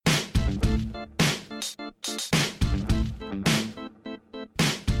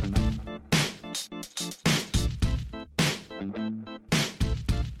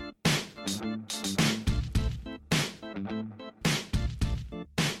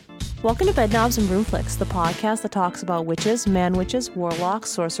Welcome to Bedknobs and Broomflicks, the podcast that talks about witches, man-witches,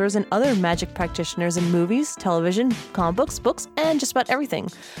 warlocks, sorcerers, and other magic practitioners in movies, television, comic books, and just about everything.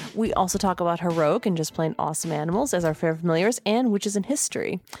 We also talk about heroic and just plain awesome animals as our favorite familiars and witches in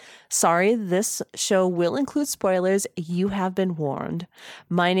history. Sorry, this show will include spoilers. You have been warned.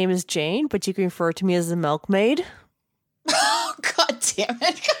 My name is Jane, but you can refer to me as the Milkmaid. Oh, God damn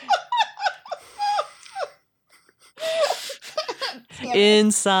it.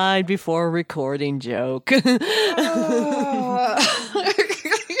 Inside before recording joke.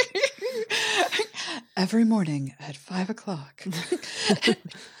 Every morning at 5 o'clock,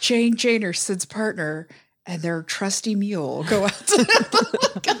 Jane Janer, Sid's partner, and their trusty mule go out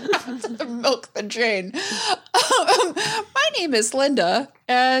to milk the Jane. My name is Linda,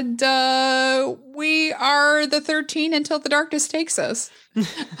 and we are the 13 until the darkness takes us.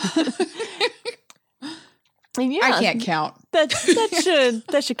 And yeah, I can't count. That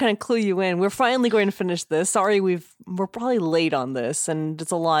should kind of clue you in. We're finally going to finish this. Sorry, we're probably late on this, and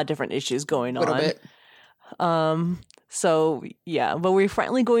it's a lot of different issues going on. A little bit. So yeah, but we're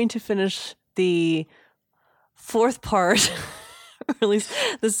finally going to finish the fourth part, or at least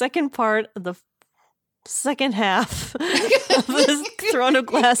the second part of the second half of this Throne of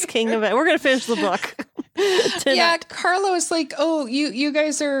Glass Kingdom. We're going to finish the book. Yeah, Carlo is like, oh, you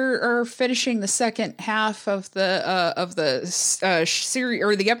guys are finishing the second half of the series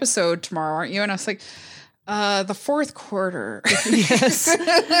or the episode tomorrow, aren't you? And I was like, the fourth quarter. Yes.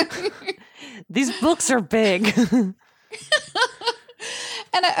 These books are big. And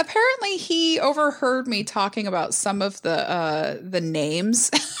apparently he overheard me talking about some of the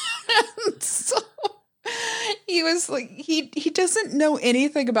names. So he was like, he doesn't know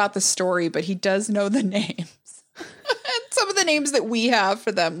anything about the story, but he does know the names. And some of the names that we have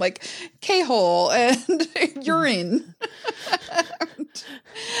for them, like K-hole and urine.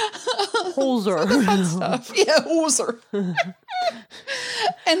 Holzer. The fun stuff. Yeah, Holzer.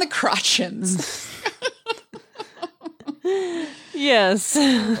 And the Crotchins. Yes.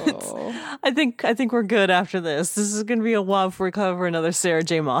 Oh. I think we're good after this. This is going to be a while before we cover another Sarah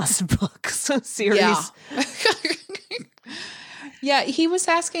J. Maas book series. Yeah. Yeah, he was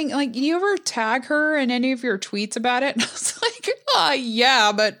asking, like, you ever tag her in any of your tweets about it? And I was like,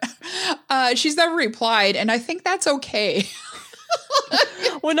 yeah, but she's never replied, and I think that's okay.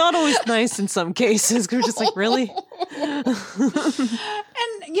 We're not always nice in some cases. We're just like, really? And,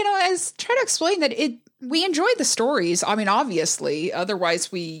 I was trying to explain that we enjoyed the stories. I mean, obviously,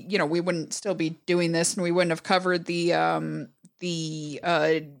 otherwise we wouldn't still be doing this, and we wouldn't have covered the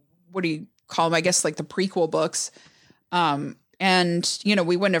what do you call them? I guess like the prequel books. And,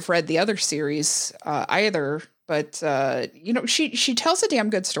 we wouldn't have read the other series either. But, she tells a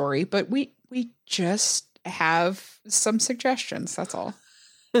damn good story, but we just have some suggestions. That's all.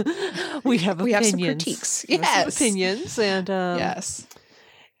 We have some critiques. Yes. Some opinions. And yes.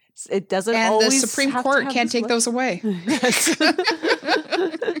 It doesn't and always the Supreme Court can't take those away. Yes.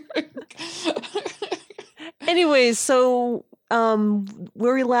 Anyways, so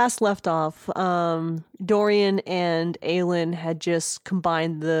where we last left off, Dorian and Aelin had just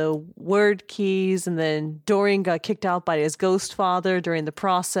combined the word keys, and then Dorian got kicked out by his ghost father during the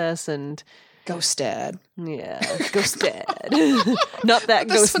process, and Ghost Dad. Yeah, Ghost Dad. Not that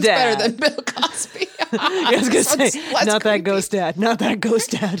this Ghost one's Dad. better than Bill Cosby. I was going to say, not that Ghost Dad. Not that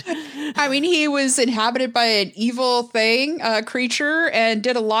Ghost Dad. I mean, he was inhabited by an evil creature, and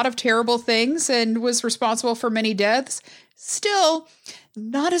did a lot of terrible things and was responsible for many deaths. Still,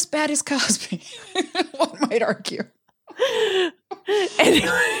 not as bad as Cosby, one might argue.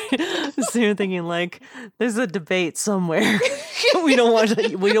 Anyway, so you're thinking like there's a debate somewhere we don't want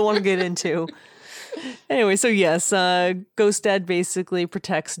to get into. Anyway, so yes, Ghost Dad basically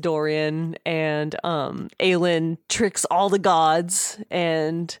protects Dorian, and Aelin tricks all the gods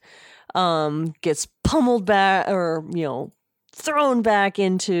and gets pummeled back, or thrown back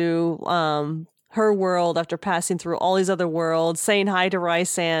into her world after passing through all these other worlds, saying hi to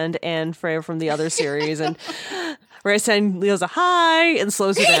Rysand and Freya from the other series, and Rysand goes a hi and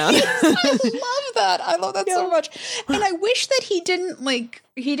slows her down. Yes, I love that so much. And I wish that he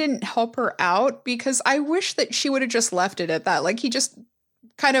didn't help her out, because I wish that she would have just left it at that. Like, he just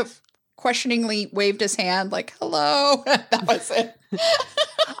kind of questioningly waved his hand like, hello. That was it.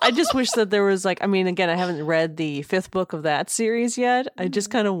 I just wish that there was again, I haven't read the fifth book of that series yet. I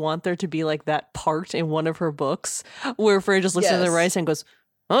just kind of want there to be like that part in one of her books where Freya just looks at the rice and goes,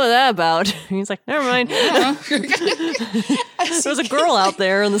 what was that about? And he's like, never mind. There's a girl out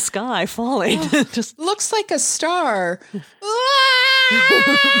there in the sky falling. Just looks like a star.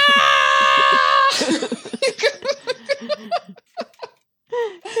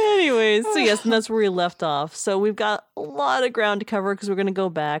 Anyways, so yes, and that's where we left off. So we've got a lot of ground to cover because we're going to go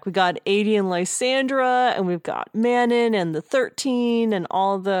back. We got Adi and Lysandra, and we've got Manon and the 13 and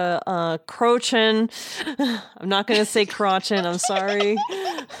all the Crochin. I'm not going to say Crochin. I'm sorry.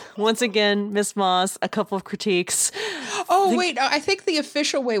 Once again, Miss Moss, a couple of critiques. Oh, wait. I think the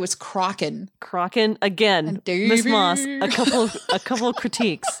official way was Crocken. Crocken again. Miss Moss, a couple of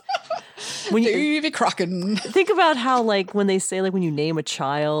critiques. When Davy Crocken. Think about how, like, when they say, like, when you name a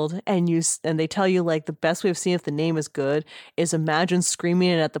child and they tell you, like, the best way of seeing if the name is good is imagine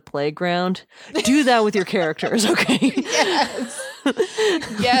screaming it at the playground. Do that with your characters, okay? Yes.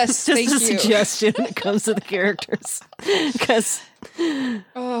 Yes, Just thank a you. suggestion when it comes to the characters. Because,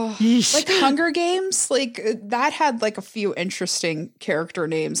 like Hunger Games, like that had like a few interesting character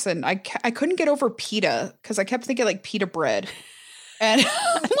names, and I couldn't get over pita because I kept thinking like pita bread. And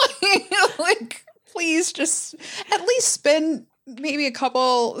like, please just at least spend maybe a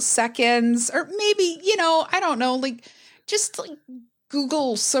couple seconds or maybe, I don't know, like just like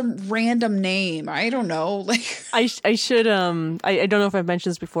Google some random name. I don't know. Like I should, I don't know if I've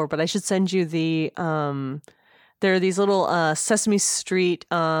mentioned this before, but I should send you there are these little Sesame Street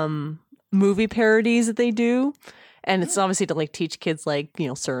movie parodies that they do. And it's obviously to like teach kids like,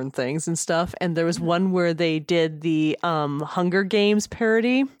 certain things and stuff. And there was one where they did the Hunger Games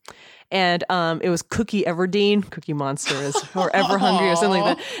parody. And it was Cookie Everdeen, Cookie Monster is or Ever Hungry or something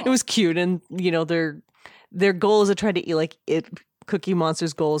like that. It was cute. And, their goal is to try to eat Cookie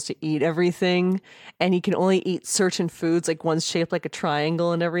Monster's goal is to eat everything. And he can only eat certain foods, like one's shaped like a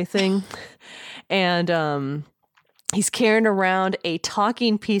triangle and everything. And he's carrying around a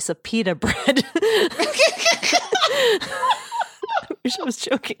talking piece of pita bread. I wish I was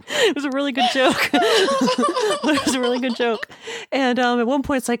joking. It was a really good joke. It was a really good joke. And at one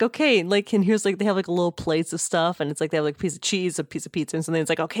point it's like, okay, like, and here's like, they have like little plates of stuff, and it's like they have like a piece of cheese, a piece of pizza, and something. It's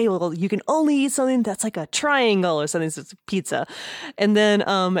like, okay, well, you can only eat something that's like a triangle or something that's pizza. And then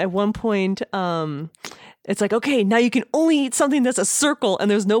at one point, it's like, okay, now you can only eat something that's a circle,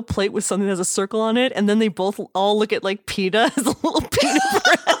 and there's no plate with something that's a circle on it. And then they both all look at like pita as a little pita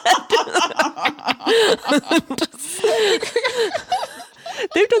bread.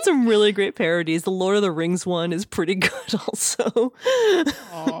 They've done some really great parodies. The Lord of the Rings one is pretty good also.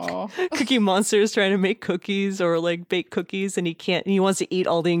 Cookie Monster is trying to make cookies or like bake cookies, and he wants to eat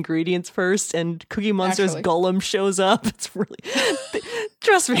all the ingredients first, and Cookie Monster's Gollum shows up. It's really,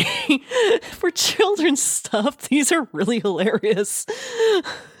 trust me, for children's stuff, these are really hilarious.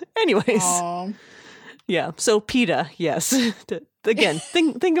 Anyways. Yeah, so PETA, yes. Again,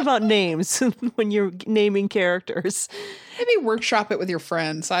 think about names when you're naming characters. Maybe workshop it with your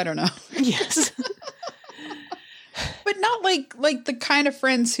friends. I don't know. Yes. But not like the kind of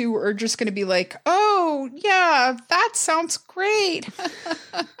friends who are just going to be like, oh, yeah, that sounds great.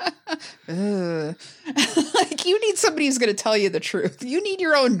 Like, you need somebody who's going to tell you the truth. You need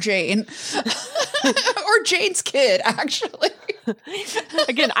your own Jane. Or Jane's kid, actually.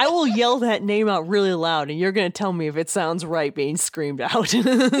 Again, I will yell that name out really loud, and you're going to tell me if it sounds right being screamed out. And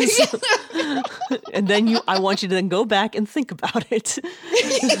then I want you to then go back and think about it.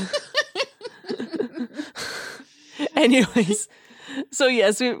 Anyways, so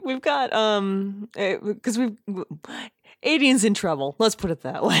yes, we've got because Adian's in trouble. Let's put it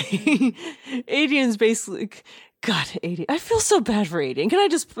that way. Adian's basically, God, Adian. I feel so bad for Adian. Can I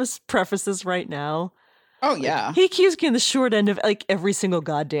just preface this right now? Oh yeah, he keeps getting the short end of like every single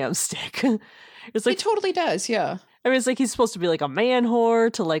goddamn stick. It's like he totally does. Yeah. I mean, it's like he's supposed to be like a man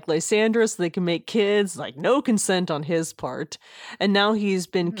whore to like Lysandra so they can make kids, like no consent on his part. And now he's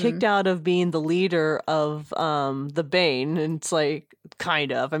been kicked out of being the leader of the Bane. And it's like,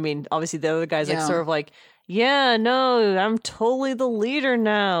 kind of. I mean, obviously the other guy's like sort of like, yeah, no, I'm totally the leader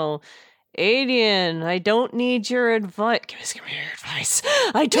now. Adian, I don't need your advice. Give me your advice.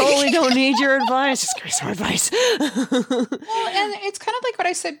 I totally don't need your advice. Just give me some advice. Well, and it's kind of like what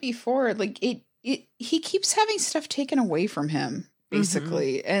I said before. Like he keeps having stuff taken away from him,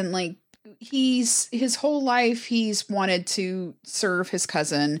 basically. And like his whole life he's wanted to serve his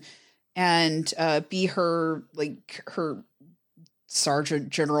cousin and be her sergeant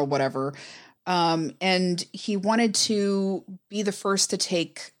general, whatever. And he wanted to be the first to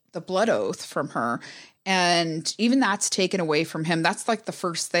take the blood oath from her. And even that's taken away from him. That's like the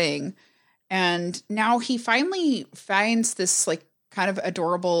first thing. And now he finally finds this like kind of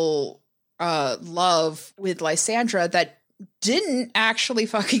adorable love with Lysandra that didn't actually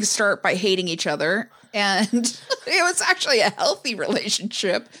fucking start by hating each other. And it was actually a healthy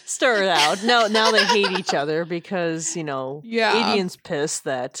relationship. Started out. Now they hate each other because, Adian's pissed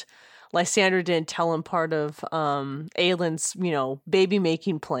that Lysandra didn't tell him part of Aelin's, baby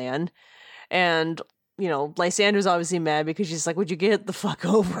making plan. And, Lysandra's obviously mad because she's like, would you get the fuck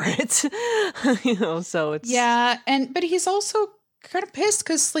over it? So it's... Yeah, but he's also kind of pissed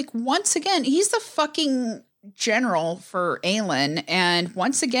because, like, once again, he's the fucking general for Aelin. And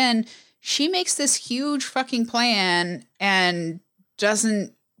once again, she makes this huge fucking plan and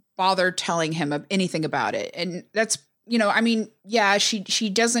doesn't bother telling him anything about it. And that's, she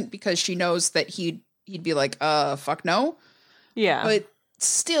doesn't because she knows that he'd be like, fuck no. Yeah. But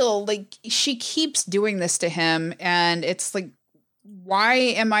still, like, she keeps doing this to him, and it's like, why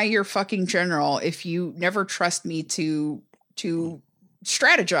am I your fucking general if you never trust me to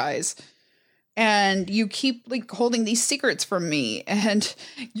strategize? And you keep, like, holding these secrets from me, and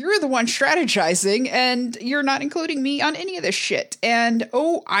you're the one strategizing, and you're not including me on any of this shit. And,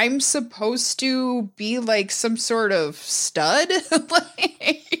 I'm supposed to be, like, some sort of stud?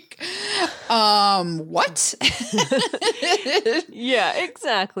 What? Yeah,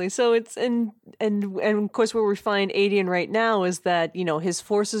 exactly. So it's, and of course where we find Aedion right now is that, his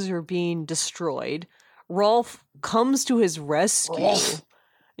forces are being destroyed. Rolf comes to his rescue.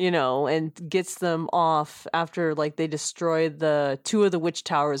 And gets them off after, like, they destroy the 2 of the witch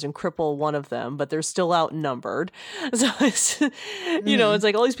towers and cripple one of them, but they're still outnumbered. So it's, it's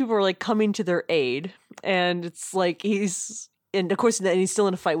like all these people are, like, coming to their aid, and it's like and of course, then he's still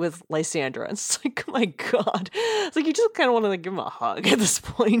in a fight with Lysandra. And it's like, oh my God. It's like, you just kind of want to, like, give him a hug at this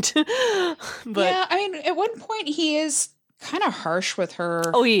point. But yeah, I mean, at one point he is kind of harsh with her.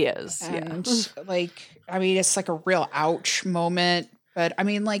 Oh, he is. And, yeah. like, I mean, it's like a real ouch moment. But I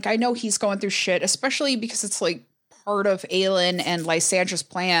mean, like, I know he's going through shit, especially because it's like part of Aelin and Lysandra's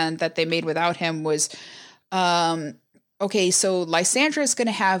plan that they made without him was, okay, so Lysandra is going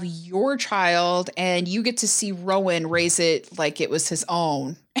to have your child and you get to see Rowan raise it like it was his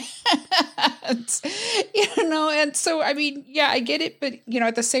own. And so, I mean, yeah, I get it. But,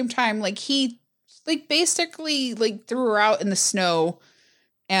 at the same time, like, he, like, basically, like, threw her out in the snow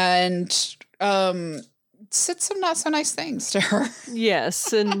and, said some not so nice things to her.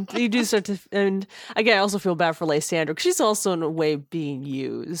 Yes, and you do start to, and again, I also feel bad for Lysandra because she's also in a way being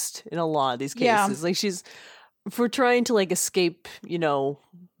used in a lot of these cases. Yeah. Like, she's, for trying to, like, escape,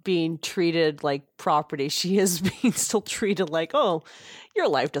 being treated like property, she is being still treated like, oh, your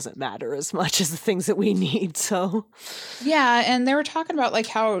life doesn't matter as much as the things that we need. So yeah, and they were talking about, like,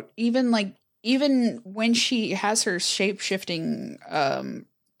 how even when she has her shape-shifting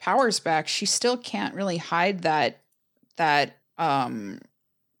powers back, she still can't really hide that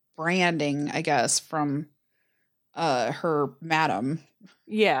branding, I guess, from her madam.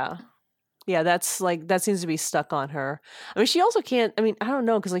 Yeah, that's, like, that seems to be stuck on her. I mean, she also can't, I mean, I don't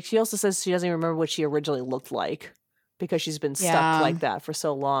know, because, like, she also says she doesn't even remember what she originally looked like because she's been stuck like that for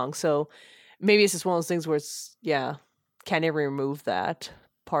so long. So maybe it's just one of those things where it's, can't ever remove that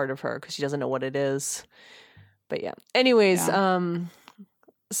part of her because she doesn't know what it is. But yeah, anyways,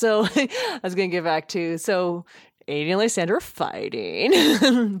 so I was going to get back to, so Aedion and Lysandra are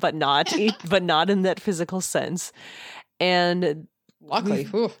fighting, but not in that physical sense. And luckily,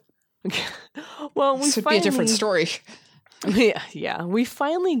 well, this would be a different story. Yeah, we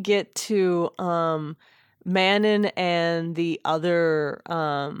finally get to Manon and the other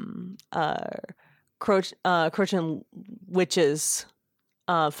Crochan witches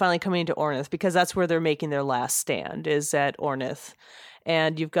finally coming into Ornith, because that's where they're making their last stand, is at Ornith.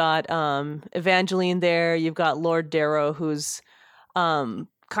 And you've got Evangeline there. You've got Lord Darrow, who's kind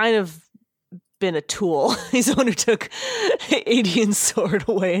of been a tool. He's the one who took Aedion's sword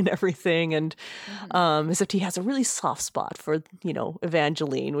away and everything. And except he has a really soft spot for,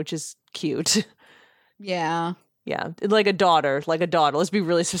 Evangeline, which is cute. Yeah. Yeah, like a daughter. Let's be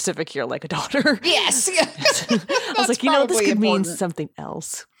really specific here, like a daughter. Yes. I was like, this could mean something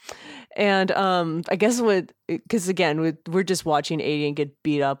else. And I guess because again, we're just watching Aedion get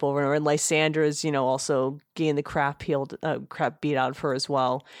beat up over and over, and Lysandra's, also getting the crap beat out of her as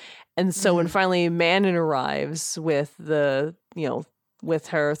well. And so when finally Manon arrives with with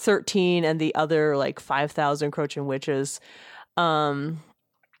her 13 and the other, like, 5,000 Crochan witches,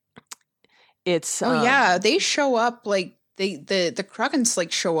 it's they show up, like, the Krogans,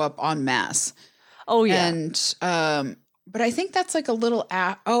 like, show up en masse. Oh yeah. And but I think that's, like, a little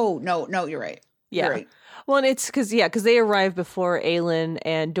no, you're right. Yeah. You're right. Well, and it's because they arrive before Aelin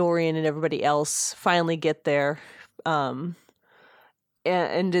and Dorian and everybody else finally get there. And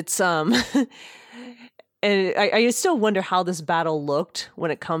it's and I still wonder how this battle looked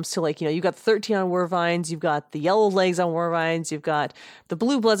when it comes to, like, you've got 13 on Wervines, you've got the yellow legs on Wervines, you've got the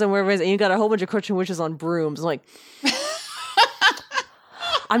blue bloods on Wervines, and you've got a whole bunch of Crochan witches on brooms. Like,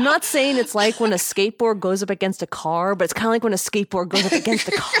 I'm not saying it's like when a skateboard goes up against a car, but it's kind of like when a skateboard goes up against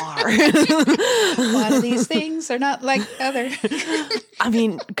a car. One of these things are not like the other. I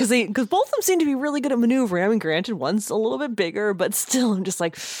mean, because both of them seem to be really good at maneuvering. I mean, granted, one's a little bit bigger, but still, I'm just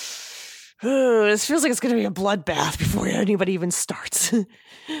like, this feels like it's going to be a bloodbath before anybody even starts.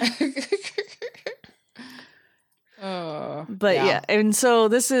 But yeah, and so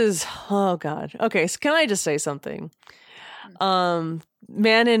this is, oh God. Okay, so can I just say something?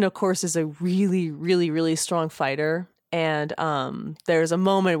 Manon, of course, is a really, really, really strong fighter. And there's a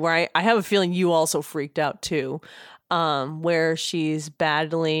moment where I have a feeling you also freaked out too, where she's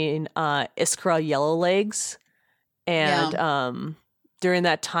battling Iskra Yellowlegs. And during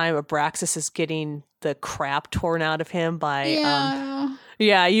that time, Abraxas is getting the crap torn out of him by...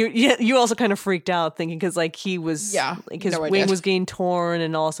 you also kind of freaked out thinking because like he was like his wing was getting torn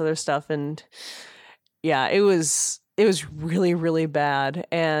and all this other stuff, and it was really, really bad.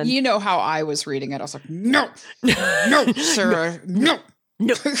 And you know how I was reading it, I was like, no, Sarah, no.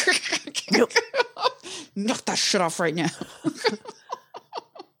 Knock that shit off right now.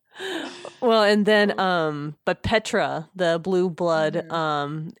 Well, and then but Petra, the blue blood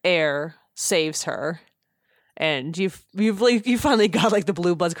heir, saves her. And you finally got like the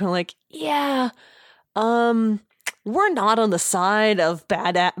blue bloods kind of like, we're not on the side of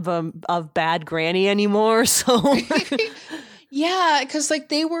bad granny anymore. So yeah, because like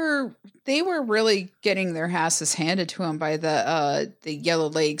they were really getting their asses handed to them by the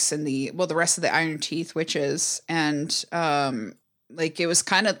Yellowlegs and the rest of the Iron Teeth witches, and like it was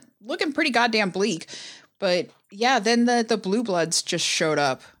kind of looking pretty goddamn bleak. But yeah, then the blue bloods just showed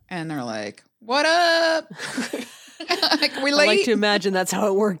up and they're like, what up? Like, we late? I like to imagine that's how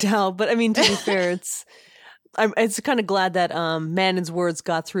it worked out. But I mean, to be fair, it's kind of glad that Manon's words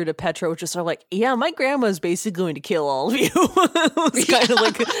got through to Petra, which is sort of like, yeah, my grandma's basically going to kill all of you. It's kind of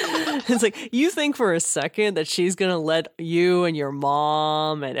like, it's like, you think for a second that she's going to let you and your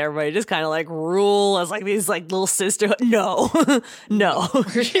mom and everybody just kind of like rule as like these like little sisterhood. No, no.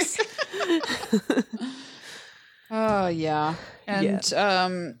 Oh, yeah.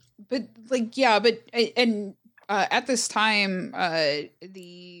 And, but like, at this time,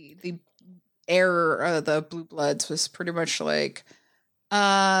 the heir, the blue bloods was pretty much like,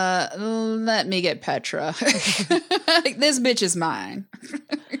 let me get Petra. Like, this bitch is mine.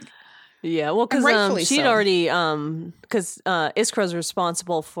 Yeah, well, because she'd already, because Iskra's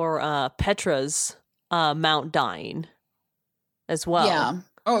responsible for Petra's mount dying as well. Yeah.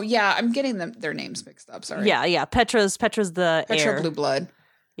 Oh, yeah, I'm getting their names mixed up, sorry. Yeah, Petra's the Petra heir. Blue Blood.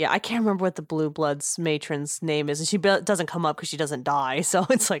 Yeah, I can't remember what the Blue Bloods matron's name is, and she doesn't come up because she doesn't die, so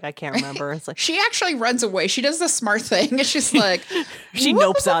it's like, I can't remember. It's like she actually runs away. She does the smart thing. It's just like... she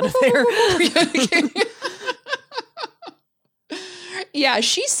nopes out of there. Yeah,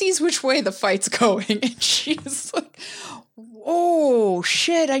 she sees which way the fight's going, and she's like, oh,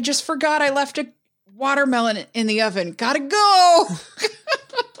 shit, I just forgot I left a watermelon in the oven. Gotta go!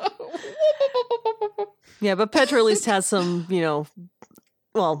 Yeah, but Petra at least has some,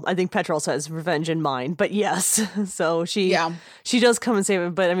 well, I think Petra also has revenge in mind, but yes. So she does come and save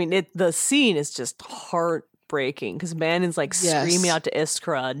him, but I mean, the scene is just heartbreaking because Manon's like screaming out to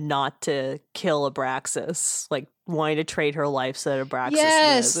Iskra not to kill Abraxas, like wanting to trade her life so that Abraxas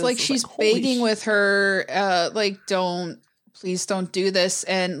lives. Like she's begging with her, like, please don't do this.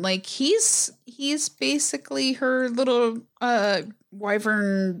 And like, he's basically her little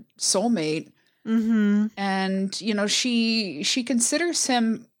wyvern soulmate. Mm-hmm. And she considers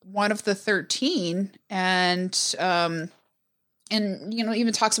him one of the 13, and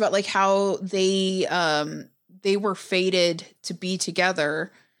even talks about like how they were fated to be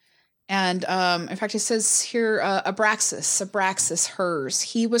together. And in fact, it says here, Abraxas, hers.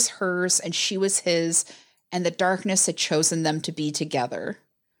 He was hers, and she was his, and the darkness had chosen them to be together.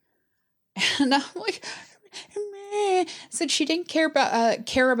 And I'm like, said she didn't care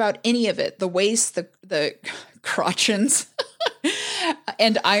about any of it. The waist, the crotchins,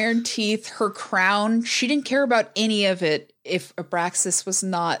 and Iron Teeth, her crown. She didn't care about any of it if Abraxas was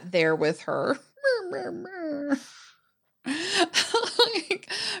not there with her. Like,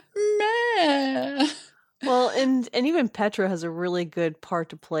 meh. Well, and even Petra has a really good part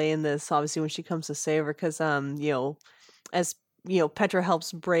to play in this, obviously, when she comes to save her, because as Petra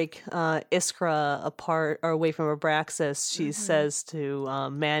helps break Iskra apart or away from Abraxas. She says to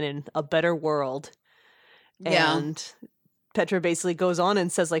Manon, a better world. Yeah. And Petra basically goes on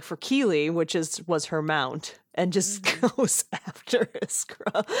and says, like, for Keely, which was her mount, and just goes after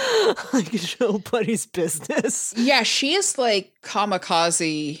Iskra. Like, nobody's business. Yeah, she is like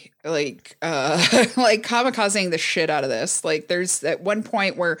kamikaze, like like kamikazing the shit out of this. Like, there's at one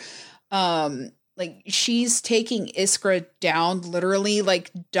point where like she's taking Iskra down, literally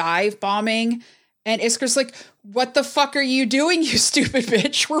like dive bombing, and Iskra's like, what the fuck are you doing, you stupid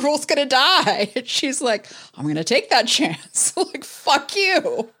bitch? We're both gonna die. And she's like, I'm gonna take that chance. Like, fuck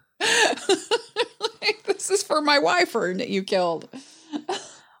you. Like, this is for my wyvern that you killed.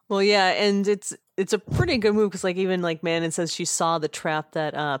 Well, yeah, and it's a pretty good move because, like, even like Manon says she saw the trap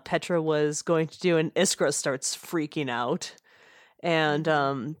that Petra was going to do, and Iskra starts freaking out, and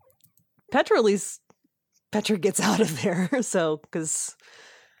Petra gets out of there. So because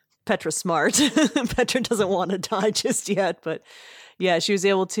Petra's smart, Petra doesn't want to die just yet, but yeah, she was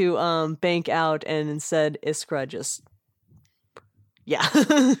able to bank out, and instead Iskra just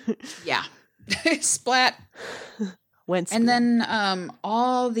yeah splat. And then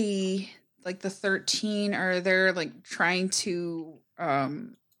all the like the 13 are there, like trying to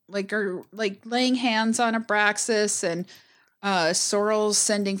like are like laying hands on Abraxas, and Sorrel's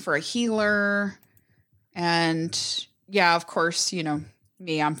sending for a healer, and yeah, of course, you know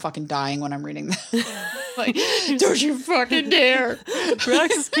me, I'm fucking dying when I'm reading that. Like, don't you fucking dare.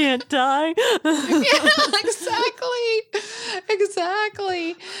 Abraxas can't die. Yeah,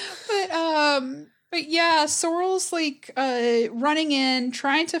 exactly. But yeah, Sorrel's like running in,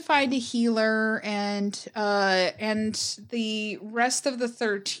 trying to find a healer, and the rest of the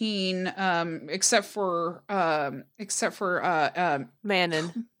 13, except for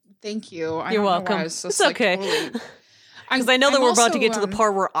Manon. Thank you. You're welcome. It's okay. Totally, because I know that we're about to get to the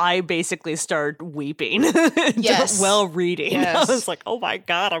part where I basically start weeping. Yes. While reading. Yes. I was like, oh my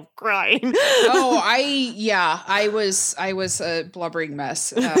God, I'm crying. I was a blubbering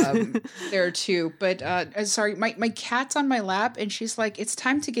mess there too. But sorry, my cat's on my lap, and she's like, it's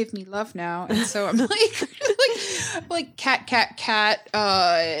time to give me love now. And so I'm like cat,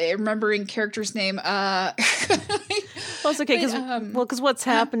 remembering character's name. Well, it's okay, because what's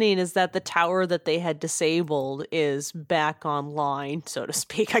happening is that the tower that they had disabled is back online, so to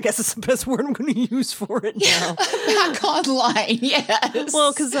speak. I guess it's the best word I'm going to use for it now. Back online, yes.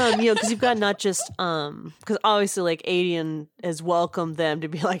 Well, because because you've got not just because obviously like Adian has welcomed them to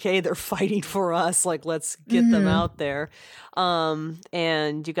be like, hey, they're fighting for us, like let's get them out there.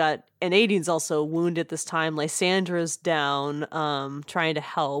 And you got, and Adian's also wounded this time. Lysandra's down, trying to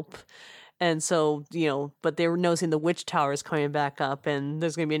help. And so, but they were noticing the witch tower is coming back up, and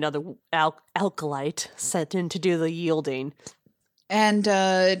there's going to be another alkalite sent in to do the yielding. And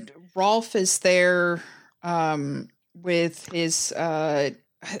Rolf is there with his. I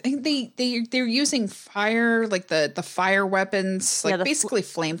think they're using fire, like the fire weapons, like basically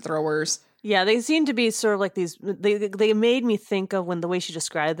flamethrowers. Yeah, they seem to be sort of like these. They made me think of when the way she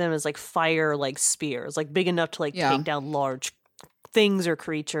described them as like fire, like spears, like big enough to like take down large things or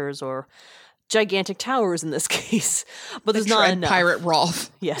creatures or gigantic towers in this case, but there's not enough. Pirate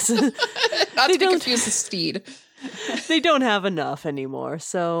Rolf. Yes. Not to be confused with Steed. They don't have enough anymore.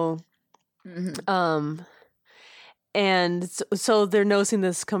 So, and so they're noticing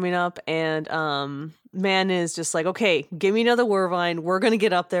this coming up, and Man is just like, okay, give me another Wervine. We're going to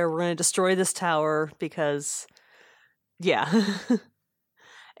get up there. We're going to destroy this tower because, yeah.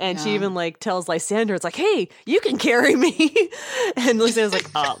 And she even like tells Lysandra, it's like, hey, you can carry me. And Lysandra's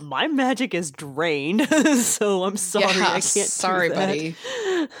like, my magic is drained. So I'm sorry, I can't sorry, do that. buddy.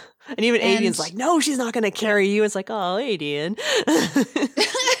 And even Adian's like, no, she's not going to carry you. It's like, oh, Adian.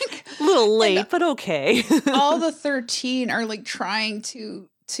 A little late, but okay. All the 13 are like trying to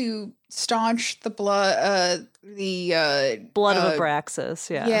staunch the blood, blood of Abraxas,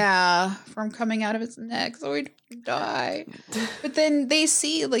 yeah, from coming out of its neck, so he'd die. But then they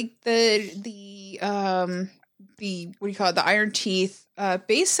see like the what do you call it, the Iron Teeth,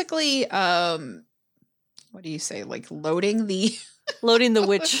 basically what do you say, like loading the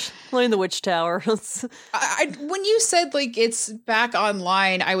witch tower. When you said like it's back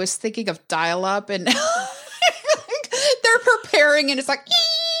online, I was thinking of dial-up, and they're preparing, and it's like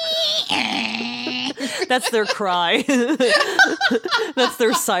that's their cry. That's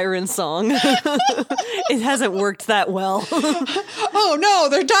their siren song. It hasn't worked that well. Oh no,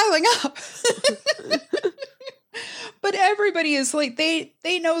 they're dialing up. But everybody is like,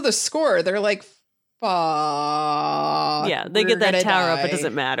 they know the score. They're like, fuck. Yeah, they get that tower up, it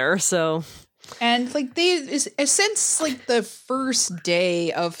doesn't matter. So, and like since like the first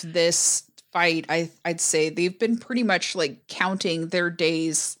day of this fight, I'd say they've been pretty much like counting their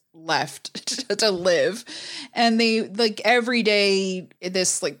days left to live. And they like every day,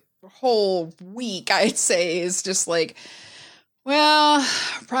 this like whole week, I'd say, is just like, well,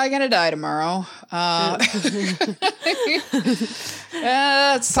 probably gonna die tomorrow. Probably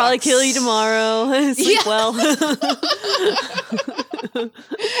kill you tomorrow. Sleep well.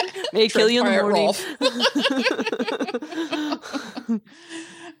 May kill you in the morning.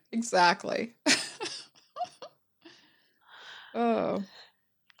 Exactly. Oh.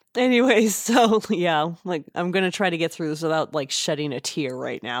 Anyway, so yeah, like I'm gonna try to get through this without like shedding a tear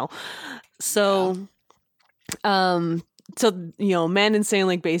right now. So, so Manon's saying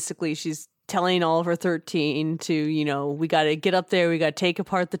like basically she's telling all of her 13 to we got to get up there, we got to take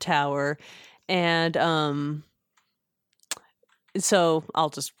apart the tower, and so I'll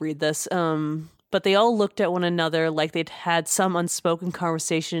just read this. But they all looked at one another like they'd had some unspoken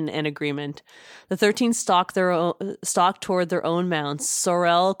conversation and agreement. The 13 stalked toward their own mounts.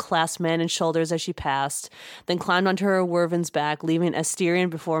 Sorel clasped Manon's shoulders as she passed, then climbed onto her Wyvern's back, leaving Astarion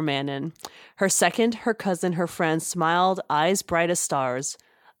before Manon. Her second, her cousin, her friend, smiled, eyes bright as stars.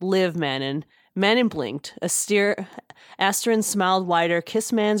 Live, Manon. Manon blinked. Astarion smiled wider,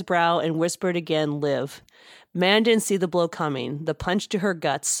 kissed Manon's brow, and whispered again, live. Man didn't see the blow coming. The punch to her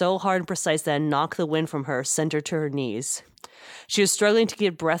gut, so hard and precise that it knocked the wind from her, sent her to her knees. She was struggling to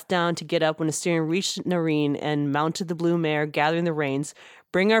get breath down to get up when Astarion reached Nareen and mounted the blue mare, gathering the reins.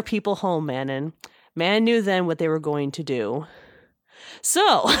 Bring our people home, Manon. Man knew then what they were going to do.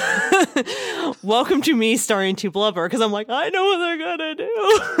 So, welcome to me starring to Blubber, because I'm like, I know what they're gonna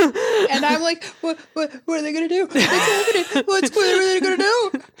do. And I'm like, what are they gonna do? What's happening? What are they gonna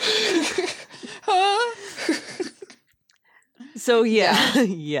do? Huh? So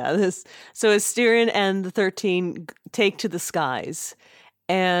so Astarion and the 13 take to the skies,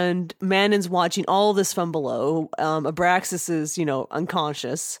 and Manon's watching all this from below. Abraxas is,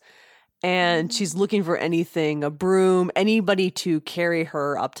 unconscious, and she's looking for anything, a broom, anybody to carry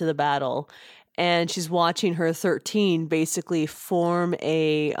her up to the battle. And she's watching her 13 basically form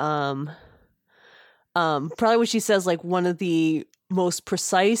a, probably what she says, like one of the most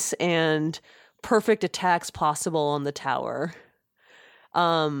precise and perfect attacks possible on the tower.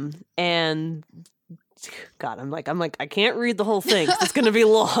 And God, I'm like, I can't read the whole thing. It's going to be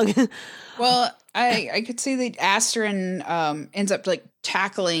long. Well, I could see that Astarion ends up like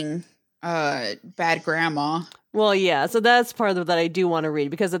tackling bad grandma. Well, yeah, so that's part of that I do want to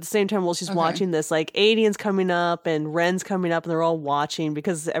read, because at the same time, while she's watching this, like Aedian's coming up and Ren's coming up, and they're all watching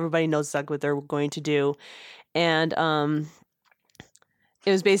because everybody knows exactly what they're going to do. And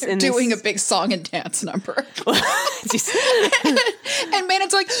it was basically doing a big song and dance number. And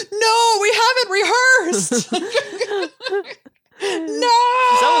Manon's like, no, we haven't rehearsed. No,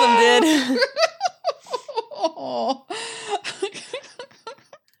 some of them did. Oh.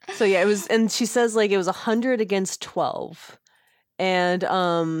 So yeah, it was, and she says like it was 100 against 12, and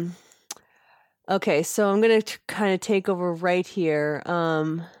okay, so I'm gonna kind of take over right here.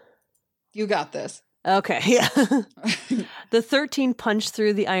 You got this. Okay, yeah. The 13 punched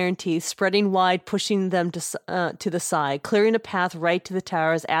through the iron teeth, spreading wide, pushing them to the side, clearing a path right to the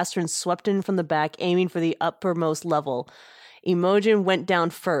tower as Astarion swept in from the back, aiming for the uppermost level. Imogen went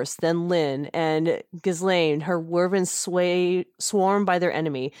down first, then Lynn, and Ghislaine, her Wyvern swarmed by their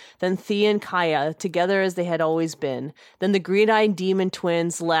enemy, then Thea and Kaya, together as they had always been, then the green-eyed demon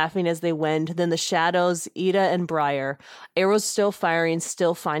twins, laughing as they went, then the shadows, Ida and Briar, arrows still firing,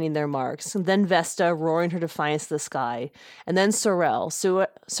 still finding their marks, then Vesta, roaring her defiance to the sky, and then Sorel,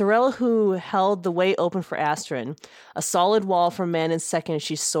 who held the way open for Astarion, a solid wall for Manon's second as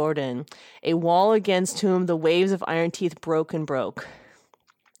she soared in, a wall against whom the waves of iron teeth broke.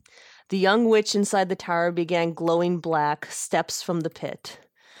 The young witch inside the tower began glowing black steps from the pit.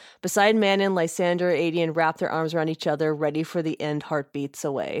 Beside Manon, Lysander and Aedian wrapped their arms around each other, ready for the end heartbeats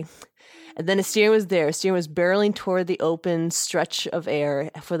away. And then Astarion was there. Astarion was barreling toward the open stretch of air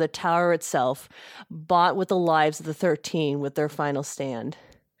for the tower itself, bought with the lives of the 13 with their final stand.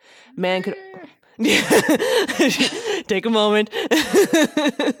 Man could... Take a moment.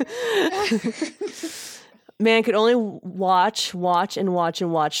 Man could only watch,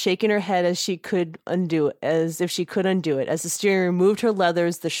 shaking her head as if she could undo it, as Astarion removed her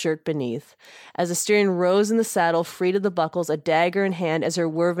leathers, the shirt beneath. As Astarion rose in the saddle, freed of the buckles, a dagger in hand, as her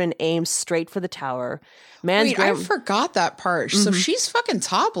Wyvern aimed straight for the tower. I forgot that part. Mm-hmm. So she's fucking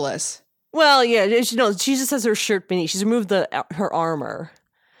topless. Well, yeah, she just has her shirt beneath. She's removed her armor.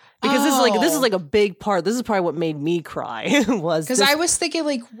 Because this is like a big part. This is probably what made me cry. Because I was thinking,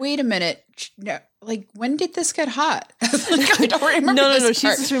 like, wait a minute. No, like, when did this get hot? Like, I don't remember. No. this She's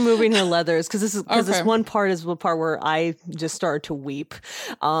part. just removing her leathers because this Okay. one part is the part where I just started to weep.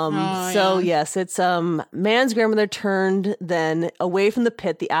 Yeah. Yes, it's Man's grandmother turned then away from the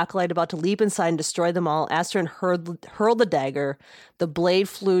pit. The acolyte about to leap inside and destroy them all. Astrid hurled the dagger. The blade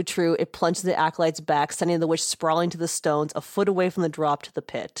flew true. It plunged the acolyte's back, sending the witch sprawling to the stones, a foot away from the drop to the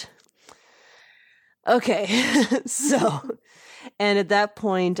pit. Okay, so, and at that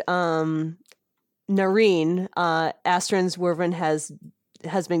point, Nareen, Astrid's Wyvern has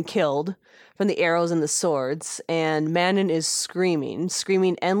been killed from the arrows and the swords, and Manon is screaming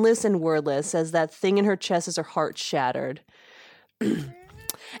endless and wordless as that thing in her chest is her heart shattered.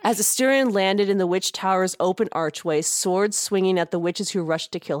 As Asturion landed in the witch tower's open archway, swords swinging at the witches who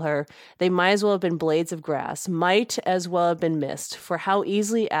rushed to kill her, they might as well have been blades of grass, might as well have been missed, for how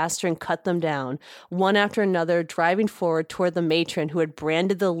easily Asturion cut them down, one after another, driving forward toward the matron who had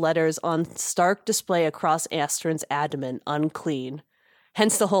branded the letters on stark display across Asturion's adamant, unclean.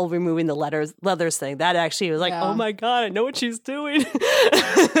 Hence the whole removing the leathers thing. That actually was like, oh my God, I know what she's doing.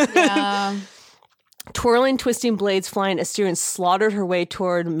 Yeah. Twirling, twisting blades flying, Asturion slaughtered her way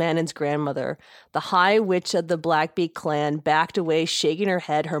toward Manon's grandmother. The high witch of the Blackbeak clan backed away, shaking her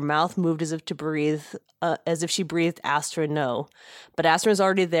head. Her mouth moved as if to breathe, as if she breathed Astrid no. But Astrid was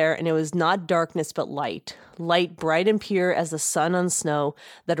already there, and it was not darkness but light. Light bright and pure as the sun on snow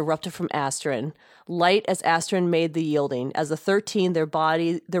that erupted from Astrid. Light as Astrid made the yielding. As the 13, their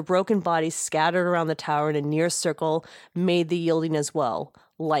broken bodies scattered around the tower in a near circle, made the yielding as well.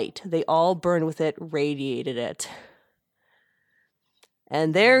 Light. They all burned with it, radiated it.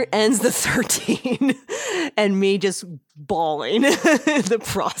 And there ends the 13. And me just bawling the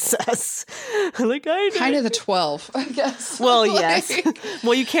process. Like, Kind of the 12, I guess. Well, yes.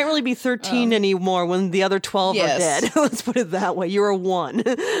 Well, you can't really be 13 anymore when the other 12 are dead. Let's put it that way. You're a 1.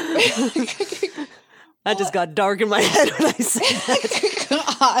 That just got dark in my head when I said that.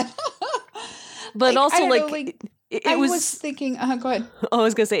 God. But also, I was thinking, go ahead. I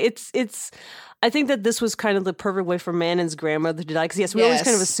was going to say, it's, I think that this was kind of the perfect way for Manon's grandmother to die. Because, yes, we always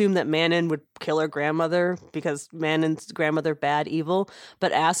kind of assumed that Manon would kill her grandmother because Manon's grandmother, bad, evil.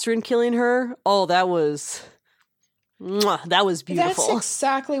 But Astrid killing her, that was beautiful. That's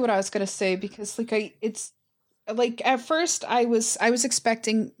exactly what I was going to say because, it's, at first I was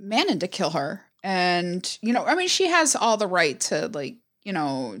expecting Manon to kill her. And, she has all the right to,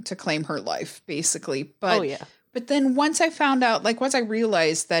 to claim her life, basically. But, But then once I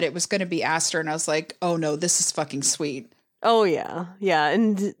realized that it was going to be Astrid, and I was like, oh no, this is fucking sweet. Oh, yeah. Yeah.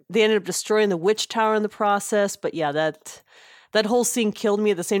 And they ended up destroying the witch tower in the process. But yeah, that whole scene killed me.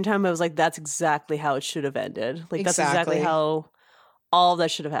 At the same time, I was like, that's exactly how it should have ended. That's exactly how all of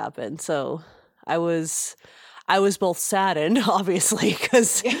that should have happened. So I was both saddened, obviously,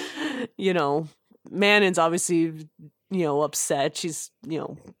 because, Manon's obviously, upset. She's,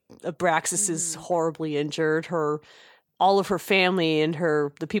 Abraxas is horribly injured. All of her family and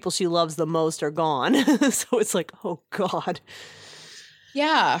the people she loves the most are gone. So it's like, oh God.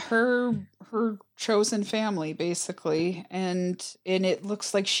 Yeah, her chosen family, basically. And it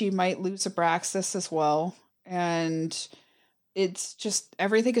looks like she might lose Abraxas as well. And it's just,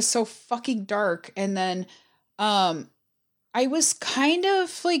 everything is so fucking dark. And then I was kind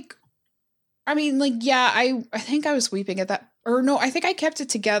of I think I was weeping at that. Or no, I think I kept it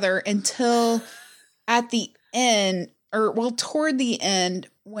together until at the end, toward the end,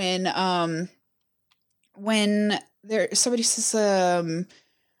 when somebody says,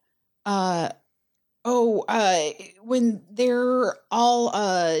 when they're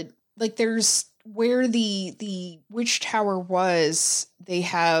all, there's where the witch tower was, they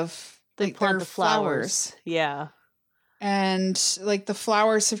have, they plant the flowers. Yeah. And the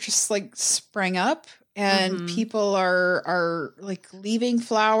flowers have just sprang up. And people are leaving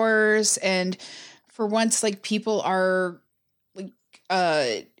flowers, and for once, people are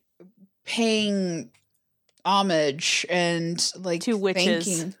paying homage and to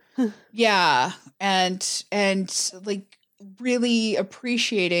witches. Yeah, and really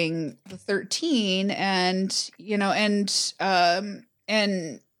appreciating the 13, and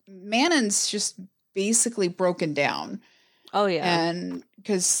and Manon's just basically broken down. Oh yeah, and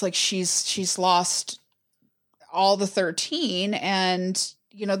because she's lost all the 13, and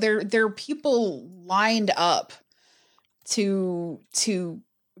there are people lined up to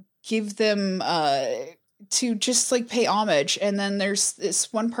give them to just pay homage. And then there's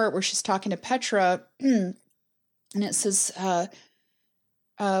this one part where she's talking to Petra and it says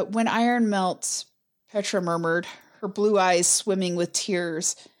when iron melts, Petra murmured, her blue eyes swimming with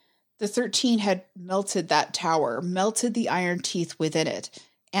tears. The 13 had melted that tower, melted the iron teeth within it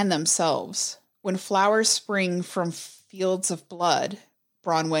and themselves. when flowers spring from fields of blood,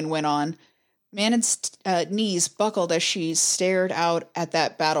 Bronwyn went on, Manon's knees buckled as she stared out at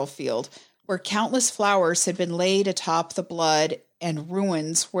that battlefield, where countless flowers had been laid atop the blood and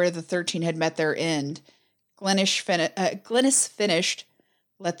ruins where the 13 had met their end. Glynis finished,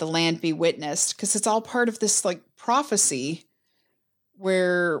 let the land be witnessed, because it's all part of this like prophecy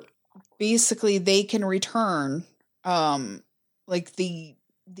where basically they can return. Like the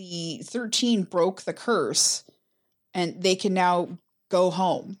 13 broke the curse and they can now go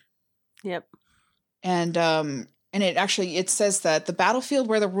home. Yep. And it says that the battlefield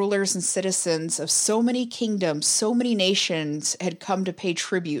where the rulers and citizens of so many kingdoms, so many nations had come to pay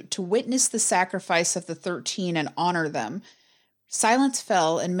tribute, to witness the sacrifice of the 13 and honor them. Silence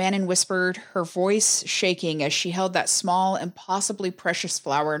fell, and Manon whispered, her voice shaking as she held that small, impossibly precious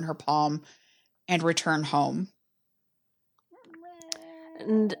flower in her palm, and returned home.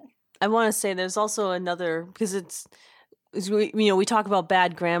 And I want to say there's also another, because we talk about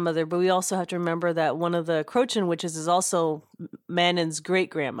bad grandmother, but we also have to remember that one of the Crochan witches is also Manon's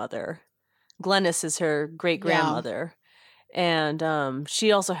great-grandmother. Glennis is her great-grandmother. Yeah. And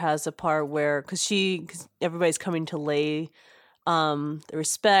she also has a part where, because everybody's coming to lay the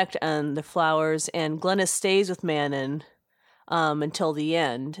respect and the flowers, and Glennis stays with Manon until the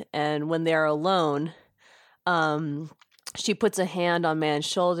end. And when they're alone, she puts a hand on Manon's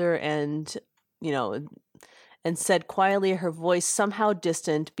shoulder and said quietly, her voice somehow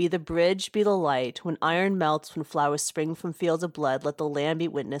distant, be the bridge, be the light. When iron melts, when flowers spring from fields of blood, let the land be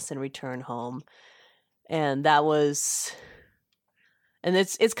witness and return home. And that was... And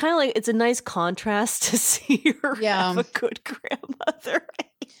it's kind of like, it's a nice contrast to see her have a good grandmother.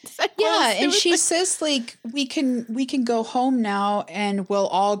 And she says, like, we can go home now and we'll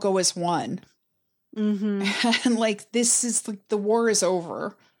all go as one. Mm-hmm. And like, this is like, the war is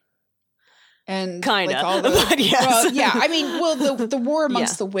over. And kind of, like, but yes. Well, yeah, I mean, the war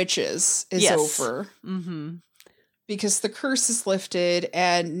amongst the witches is over. Mm-hmm. Because the curse is lifted,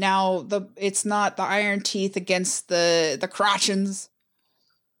 and now it's not the Iron Teeth against the Crotchans.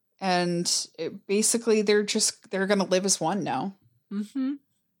 And basically, they're going to live as one now. Mm-hmm.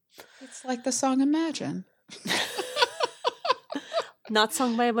 It's like the song Imagine. Not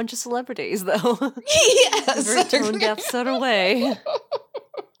sung by a bunch of celebrities, though. Yes. Very tone-deaf sort of way.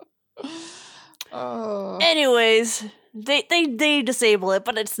 Oh. Anyways, they disable it,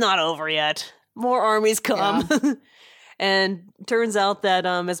 but it's not over yet. More armies come. Yeah. And turns out that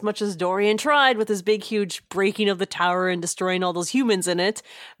as much as Dorian tried with his big, huge breaking of the tower and destroying all those humans in it,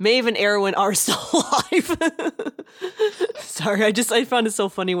 Maeve and Erwin are still alive. Sorry, I found it so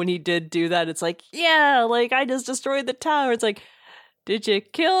funny when he did do that. It's like, yeah, like, I just destroyed the tower. It's like, did you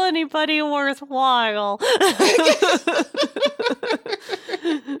kill anybody worthwhile?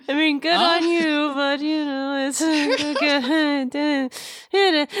 I mean, good on you, but, it's...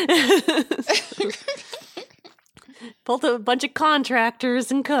 Pulled a bunch of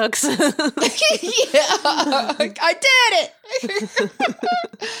contractors and cooks. Yeah, I did it.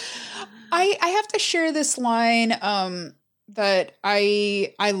 I have to share this line that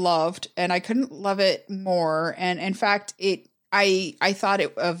I loved, and I couldn't love it more. And in fact, I thought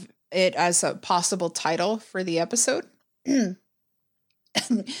of it as a possible title for the episode.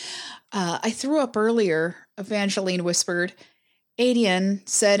 I threw up earlier. Evangeline whispered. Adian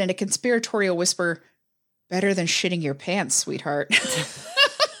said in a conspiratorial whisper, better than shitting your pants, sweetheart. And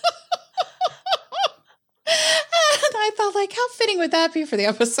I thought, like, how fitting would that be for the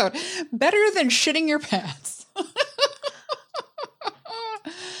episode? Better than shitting your pants.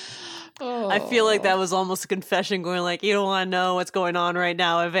 Oh. I feel like that was almost a confession going like, you don't want to know what's going on right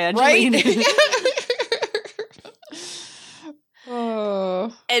now, Evangeline. Right?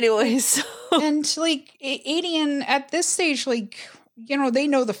 Oh. Anyways. And, like, Adian, at this stage, like... they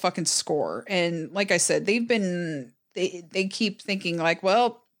know the fucking score. And like I said, they keep thinking like,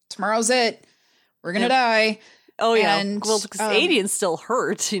 well, tomorrow's it. We're going to die. Oh, yeah. And, well, because Adian's still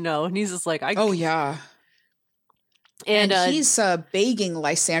hurt, and he's just like, oh, yeah. And he's begging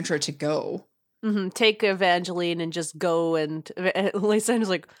Lysandra to go. Mm-hmm, take Evangeline and just go. And Lysandra's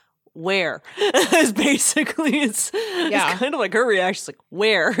like, where? It's kind of like her reaction. It's like,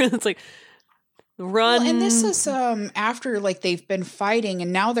 where? It's like, run. Well, and this is after like they've been fighting,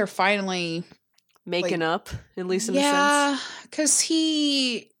 and now they're finally making up, at least in a sense. Yeah, because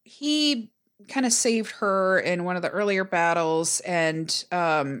he kind of saved her in one of the earlier battles, and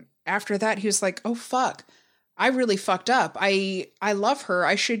after that he was like, oh fuck, I really fucked up. I love her.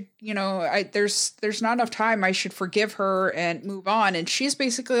 I should, there's not enough time. I should forgive her and move on. And she's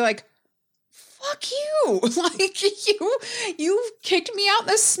basically like, fuck you. Like, you kicked me out in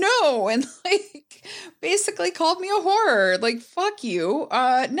the snow and, like, basically called me a whore. Like, fuck you.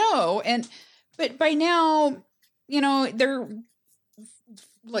 No. But by now, they're,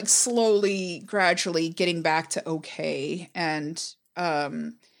 like, slowly, gradually getting back to okay. And,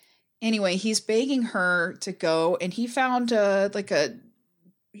 anyway, he's begging her to go, and he found,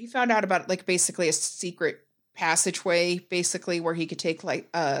 he found out about, like, basically a secret passageway, basically, where he could take, like,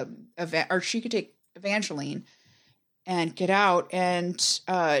 or she could take Evangeline and get out. And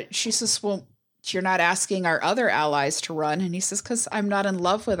she says, well, you're not asking our other allies to run. And he says, because I'm not in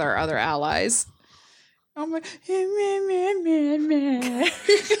love with our other allies. I'm like, and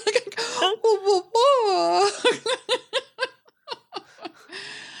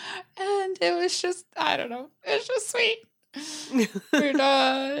it was just, I don't know, it's just sweet.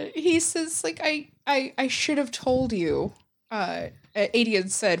 And he says, like, I should have told you. Adian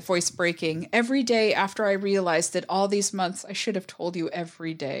said, voice breaking, every day after I realized it all these months, I should have told you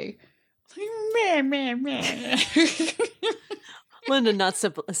every day. Meh, meh, meh. Linda, not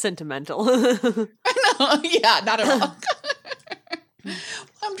sentimental. I know, yeah, not at all.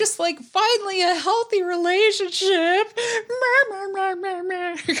 I'm just like, finally a healthy relationship.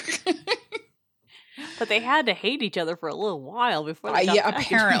 But they had to hate each other for a little while before they got yeah, back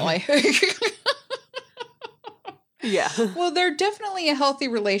apparently. Yeah. Well, they're definitely a healthy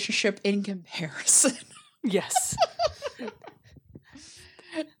relationship in comparison. Yes.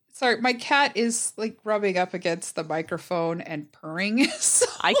 Sorry, my cat is, like, rubbing up against the microphone and purring. So.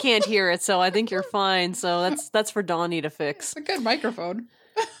 I can't hear it, so I think you're fine. So that's for Donnie to fix. It's a good microphone.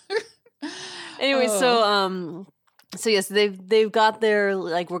 Anyway, so yes, they've got their,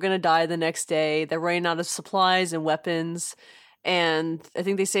 like, we're gonna die the next day. They're running out of supplies and weapons, and I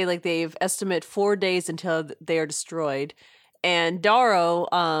think they say, like, they've estimate 4 days until they are destroyed. And Darrow,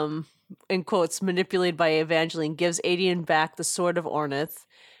 in quotes, manipulated by Evangeline, gives Adian back the Sword of Ornith,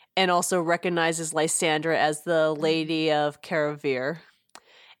 and also recognizes Lysandra as the Lady of Caravir.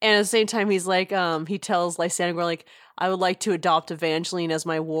 And at the same time, he's like, he tells Lysandra, like, I would like to adopt Evangeline as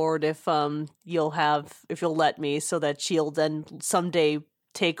my ward if you'll let me, so that she'll then someday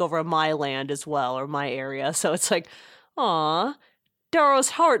take over my land as well, or my area. So it's like, aw, Darrow's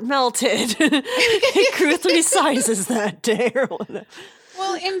heart melted. It grew 3 sizes that day or whatever.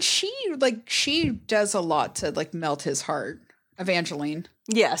 Well, and she does a lot to, like, melt his heart, Evangeline.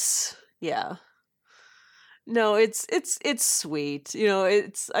 Yes. Yeah. No, it's sweet.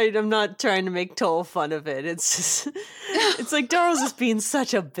 I'm not trying to make total fun of it. It's just, it's like Darrow's just being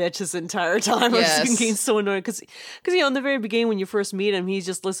such a bitch this entire time. Yes. I'm just getting so annoyed because in the very beginning when you first meet him, he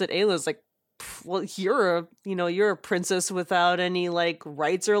just looks at Ayla as like, well, you're a princess without any, like,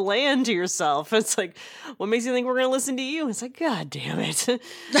 rights or land to yourself. It's like, what makes you think we're gonna listen to you? It's like, God damn it,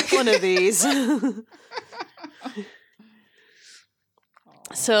 one of these.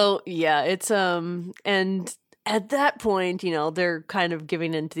 So yeah, it's and at that point, they're kind of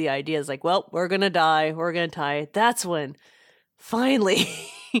giving into the ideas like, well, we're gonna die. That's when finally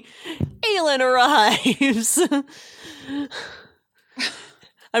Aelin arrives.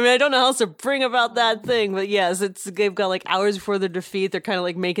 I mean, I don't know how else to bring about that thing, but yes, they've got, like, hours before their defeat. They're kind of,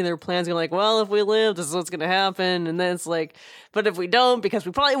 like, making their plans, going like, well, if we live, this is what's going to happen. And then it's like, but if we don't, because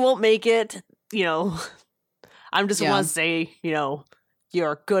we probably won't make it, I'm just want to say,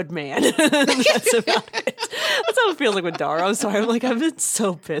 you're a good man. That's about it. That's how it feels like with Darrow. So I've been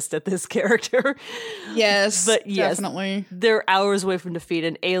so pissed at this character. Yes, but yes, definitely. They're hours away from defeat,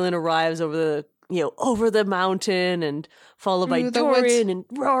 and Aelin arrives over the mountain, and followed by Dorian and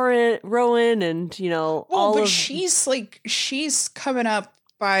Rowan, and all but of. she's coming up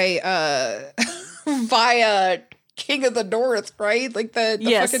by via King of the North, right? Like the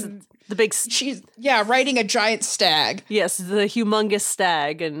yes. fucking. The big... She's, riding a giant stag. Yes, the humongous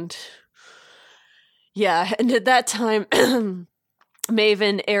stag. And yeah, and at that time,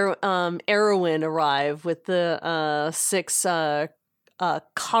 Maven Erwin arrive with the 6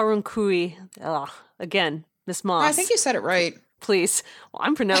 Karunkui. Again, Miss Moss. I think you said it right. Please. Well,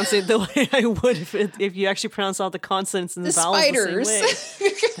 I'm pronouncing it the way I would if you actually pronounce all the consonants and the vowels spiders. the same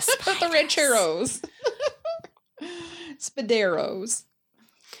way. The spiders. The rancheros. Spaderos.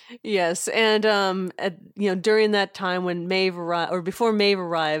 Yes, and during that time when Maeve before Maeve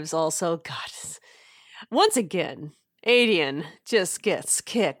arrives, also, God, once again, Adian just gets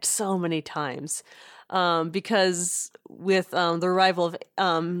kicked so many times, because with the arrival of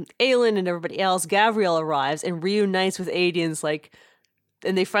Aelin and everybody else, Gavriel arrives and reunites with Adian's, like,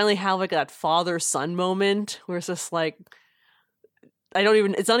 and they finally have, like, that father-son moment where it's just like,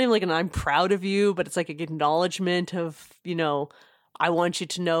 it's not even like an I'm proud of you, but it's like an acknowledgement of, I want you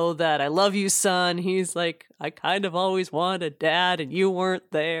to know that I love you, son. He's like, I kind of always wanted a dad and you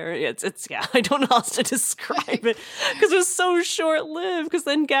weren't there. It's yeah, I don't know how else to describe it because it was so short-lived because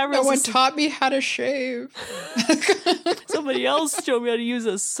then Gabriel. No one taught me how to shave. Somebody else showed me how to use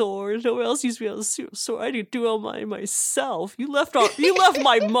a sword. Nobody else used me how to use a sword. I didn't do all mine myself. You left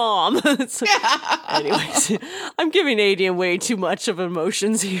my mom. So, anyways, I'm giving Adian way too much of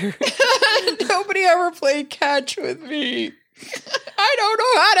emotions here. Nobody ever played catch with me. I don't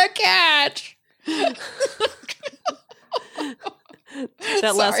know how to catch.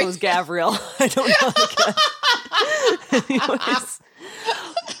 That last one was Gabriel. I don't know how to catch. Anyways.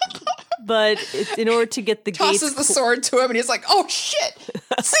 But in order to get the gates... Tosses the sword to him and he's like, oh shit!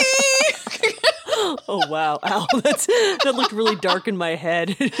 See? Oh wow. Ow. That looked really dark in my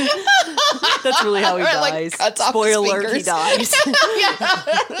head. That's really how he dies. Like, Spoiler alert, he dies.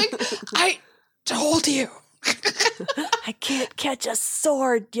 I told you. I can't catch a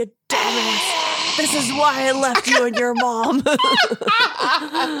sword, you dumbass. This is why I left you and your mom.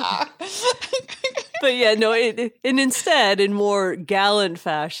 But yeah, no, and instead, in more gallant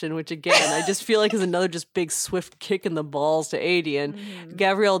fashion, which again, I just feel like is another just big swift kick in the balls to Adian,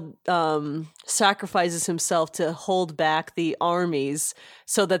 Gabriel sacrifices himself to hold back the armies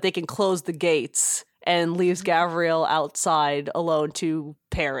so that they can close the gates and leaves Gabriel outside alone to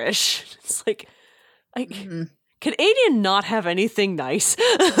perish. It's like... Can Adian not have anything nice?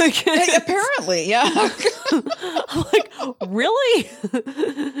 Apparently, yeah. I'm like, really?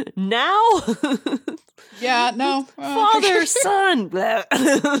 Now? Yeah, no. Father, son.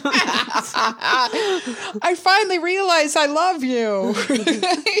 I finally realized I love you.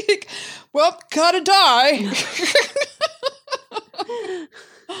 Well, gotta die.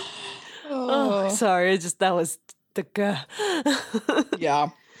 Oh, sorry. That was the... Yeah.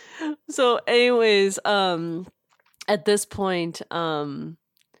 So anyways, at this point, Aelin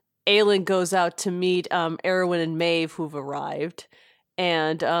goes out to meet Erwin and Maeve who've arrived.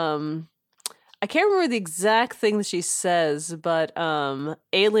 And I can't remember the exact thing that she says, but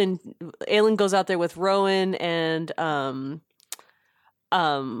Aelin goes out there with Rowan and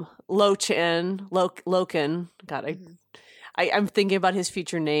Loken. God, I'm thinking about his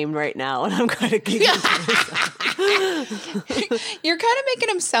future name right now, and I'm kind of giggling. You're kind of making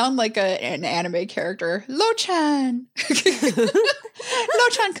him sound like an anime character. Lochan!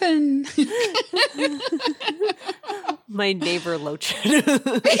 Lochan-kun! My neighbor Lochan.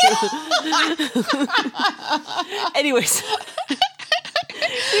 Anyways,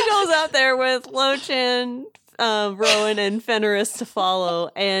 he goes out there with Lochan, Rowan, and Fenris to follow,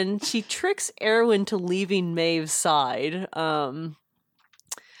 and she tricks Erwin to leaving Maeve's side.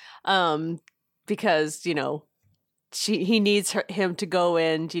 Because, he needs him to go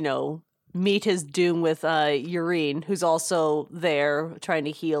and, meet his doom with Yrene, who's also there trying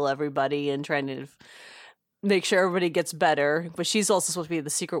to heal everybody and trying to make sure everybody gets better. But she's also supposed to be the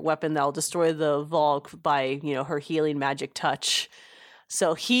secret weapon that'll destroy the Volk by, her healing magic touch.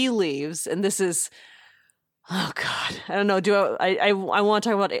 So he leaves, and this is... Oh God, I don't know. I want to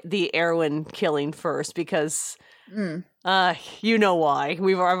talk about the Erwin killing first because you know why. I've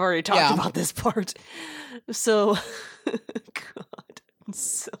already talked about this part. So God, I'm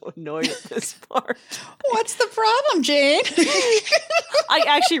so annoyed at this part. What's the problem, Jane? I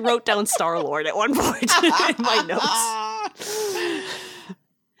actually wrote down Star-Lord at one point in my notes.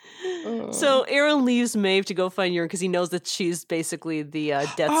 So Aaron leaves Maeve to go find Yrene because he knows that she's basically the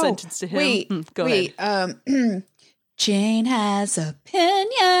death sentence to him. Go ahead. Jane has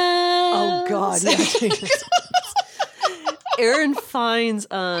opinions. Oh God. Yeah, Aaron finds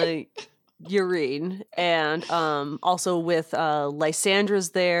Yrene and also with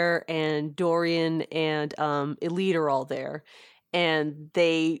Lysandra's there and Dorian and Elite are all there. And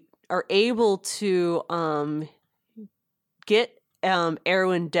they are able to get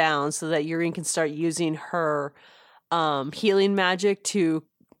Erwin down so that Yrene can start using her healing magic to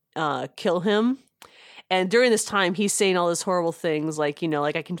kill him. And during this time, he's saying all these horrible things like,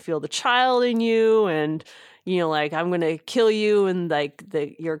 like I can feel the child in you and, like I'm going to kill you and like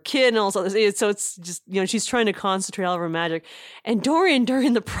your kid and all this. So it's just, she's trying to concentrate all of her magic. And Dorian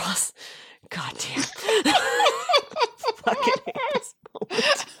during the process, God damn. Fucking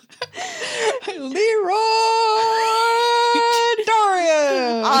Leroy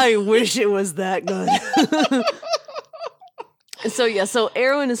Dorian. I wish it was that good. So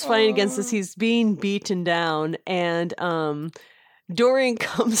Erwin is fighting against this. He's being beaten down, and Dorian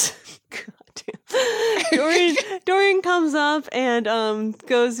comes. Dorian comes up and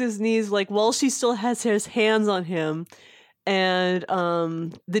goes to his knees, like while she still has his hands on him, And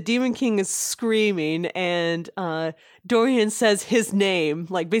the Demon King is screaming, and Dorian says his name,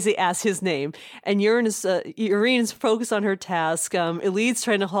 like basically asks his name. And Urine is focused on her task. Elid's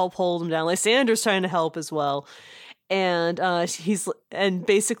trying to help hold him down. Lysander's trying to help as well. And and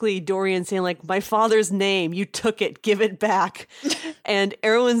basically Dorian saying like, my father's name, you took it, give it back. And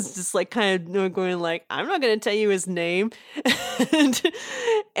Erwin's just like kind of going like, I'm not going to tell you his name. and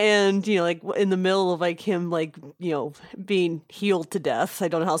like in the middle of like him like, being healed to death. I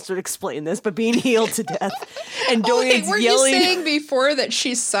don't know how else to explain this, but being healed to death. And Dorian's were yelling. You saying before that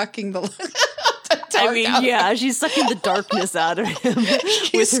she's sucking the I mean, yeah, she's sucking the darkness out of him.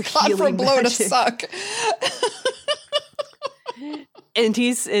 She's with her gone from blow magic. to suck.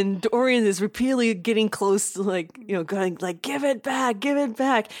 And Dorian is repeatedly getting close to like, going like, give it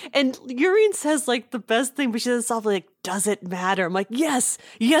back. And Urine says like the best thing, but she says softly like, does it matter? I'm like, yes,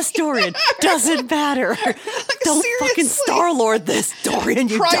 Dorian, does it matter? Don't fucking Star-Lord this, Dorian,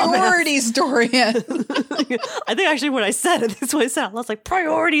 you priorities, dumbass. Dorian. I think actually when I said it, that's what I said. I was like,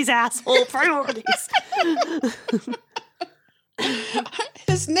 priorities, asshole, priorities.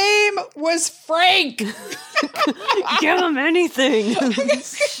 His name was Frank. Give him anything.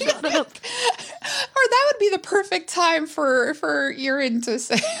 Shut up. Or that would be the perfect time for Urine to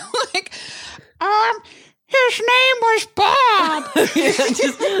say, like, his name was Bob.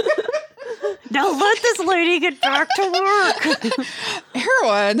 Now let this lady get back to work.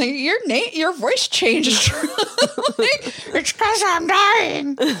 Erwin, your voice changed. It's because I'm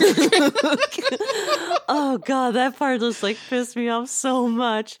dying. Oh god, that part just like pissed me off so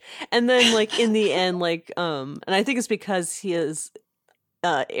much. And then like in the end, like and I think it's because he is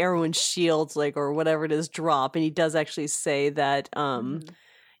Erwin's shields, like, or whatever it is, drop, and he does actually say that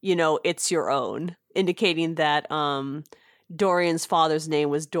it's your own, indicating that Dorian's father's name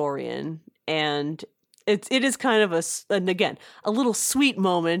was Dorian. And it is kind of a little sweet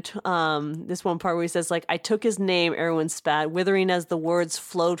moment. This one part where he says like, I took his name, Erwin spat, withering as the words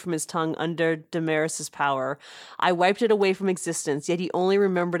flowed from his tongue under Damaris's power. I wiped it away from existence, yet he only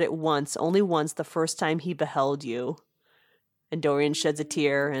remembered it only once, the first time he beheld you. And Dorian sheds a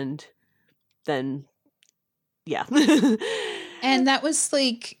tear, and then yeah. And that was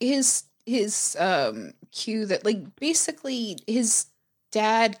like his cue that like basically his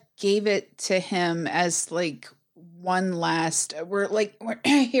dad gave it to him as like one last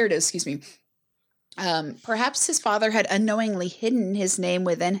here it is, excuse me. Perhaps his father had unknowingly hidden his name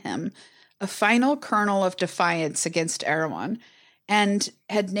within him, a final kernel of defiance against Erewhon, and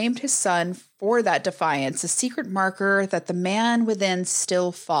had named his son for that defiance, a secret marker that the man within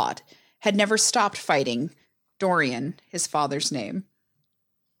still fought, had never stopped fighting. Dorian, his father's name.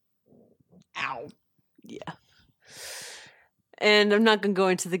 Ow. Yeah. And I'm not going to go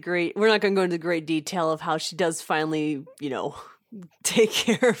into we're not going to go into the great detail of how she does finally, take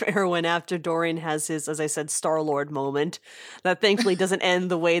care of Erwin after Dorian has his, as I said, Star-Lord moment. That thankfully doesn't end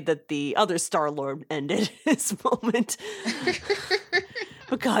the way that the other Star-Lord ended his moment.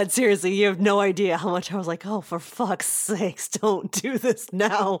 But God, seriously, you have no idea how much I was like, oh, for fuck's sakes, don't do this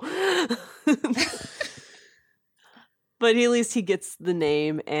now. But at least he gets the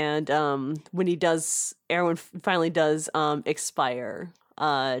name, and when Erwin finally does expire,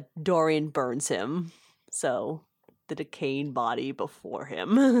 Dorian burns him. So, the decaying body before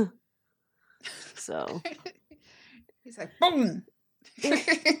him. So. He's like, boom!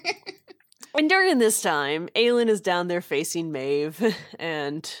 And during this time, Aelin is down there facing Maeve,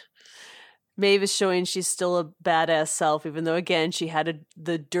 and Maeve is showing she's still a badass self, even though, again, she had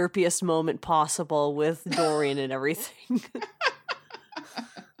the derpiest moment possible with Dorian and everything.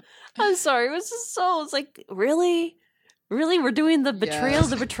 I'm sorry, it was just it's like, really? Really? We're doing the betrayal,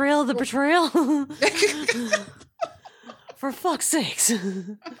 the betrayal, the betrayal? For fuck's sakes.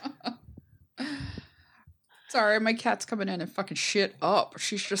 Sorry, my cat's coming in and fucking shit up.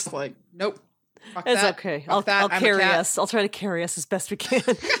 She's just like, nope. Fuck it's that. okay. Fuck I'll carry us. I'll try to carry us as best we can.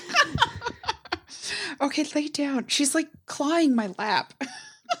 Okay, lay down. She's like clawing my lap.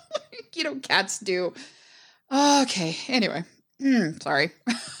 Cats do. Okay, anyway. Sorry.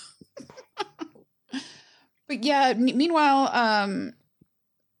 But yeah, meanwhile,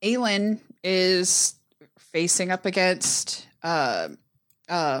 Aelin is facing up against Maeve.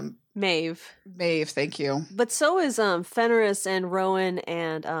 Maeve, thank you. But so is Fenris and Rowan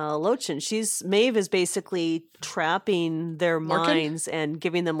and Lochin. Maeve is basically trapping their minds and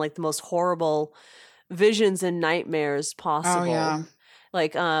giving them like the most horrible visions and nightmares possible. Oh, yeah.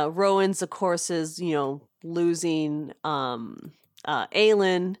 Like Rowan's, of course, is losing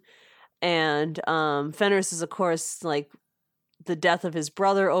Aelin, and Fenris is, of course, like the death of his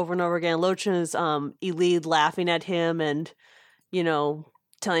brother over and over again. Lochin is Elide laughing at him and, you know,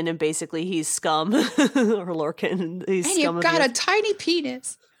 telling him basically he's scum. Or Lorcan, he's and scum. You've got a tiny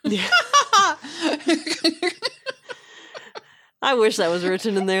penis. Yeah. I wish that was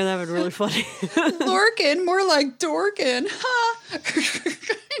written in there. That would be really funny. Lorcan, more like Dorkin.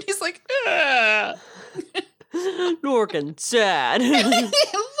 And he's like, ugh. Lorcan, sad.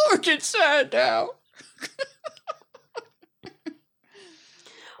 Lorcan's sad now.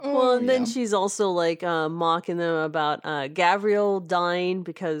 Well, and then she's also like mocking them about Gavriel dying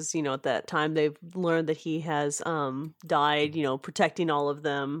because, you know, at that time they've learned that he has died, you know, protecting all of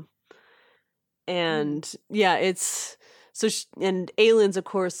them. And yeah, it's so and Aylin's of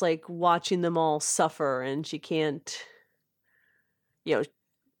course like watching them all suffer, and she can't, you know,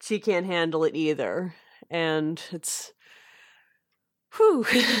 she can't handle it either. And it's whew.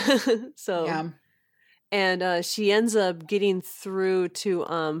 So yeah. And she ends up getting through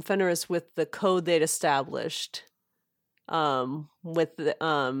to Fenris with the code they'd established, with the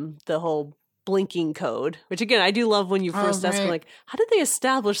whole blinking code. Which again, I do love when you first ask, like, how did they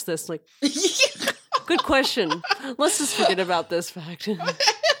establish this? Like, good question. Let's just forget about this fact.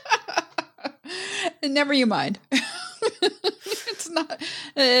 Never you mind. It's not.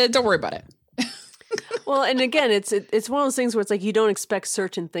 Don't worry about it. Well, and again, it's one of those things where it's like you don't expect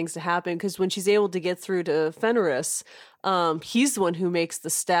certain things to happen, because when she's able to get through to Fenris, he's the one who makes the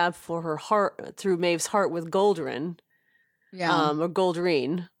stab for her heart through Maeve's heart with Goldrin, or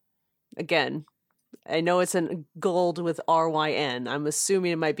Goldrine. Again, I know it's in gold with RYN. I'm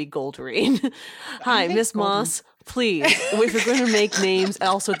assuming it might be Goldrine. Hi, Miss Moss. Please, if you're going to make names,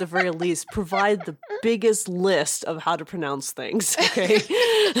 also at the very least, provide the biggest list of how to pronounce things, okay?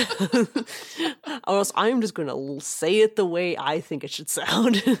 Or else I'm just going to say it the way I think it should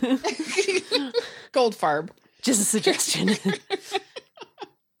sound. Goldfarb. Just a suggestion.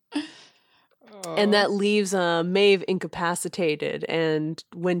 And that leaves Maeve incapacitated. And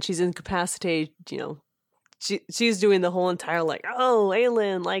when she's incapacitated, you know, she's doing the whole entire like, oh,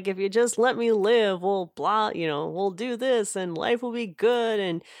 Aylin, like if you just let me live, we'll we'll do this and life will be good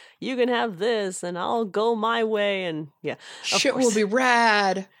and you can have this and I'll go my way and yeah, shit will be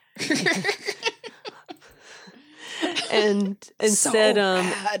rad. And instead,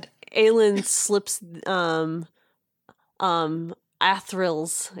 Aylin slips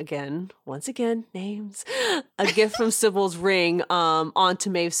Athril's once again, names, a gift from Sybil's ring onto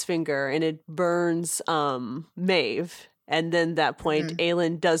Maeve's finger, and it burns Maeve. And then at that point,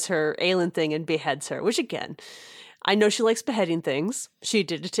 Aylin does her Aylin thing and beheads her, which again, I know she likes beheading things. She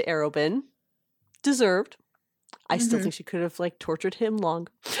did it to Arobin. Deserved. I still think she could have like tortured him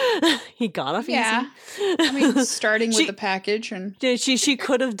longer. He got off easy. I mean, starting with the package and she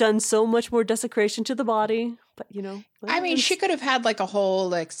could have done so much more desecration to the body, but you know. I mean, she could have had like a whole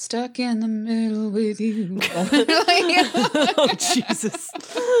like stuck in the middle with you. Oh Jesus!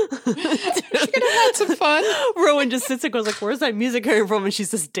 She could have had some fun. Rowan just sits there, goes like, "Where's that music coming from?" And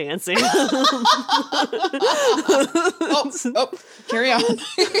she's just dancing. Carry on.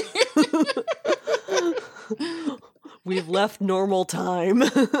 We've left normal time.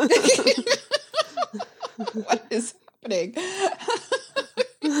 What is happening?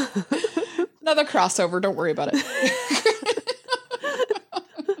 Another crossover. Don't worry about it.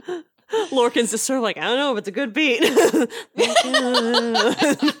 Lorcan's just sort of like, I don't know if it's a good beat.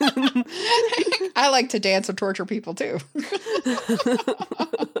 I like to dance and torture people too.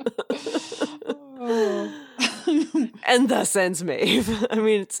 And thus ends Maeve. I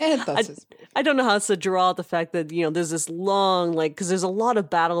mean, I don't know how else to draw the fact that, you know, there's this long, like, because there's a lot of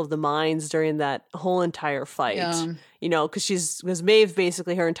Battle of the Minds during that whole entire fight. Yeah. You know, because Maeve,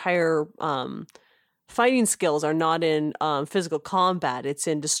 basically, her entire fighting skills are not in physical combat. It's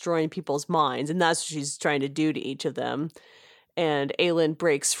in destroying people's minds. And that's what she's trying to do to each of them. And Aylin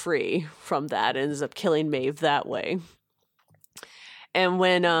breaks free from that and ends up killing Maeve that way. And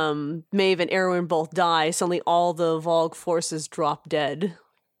when Maeve and Erwin both die, suddenly all the Volg forces drop dead.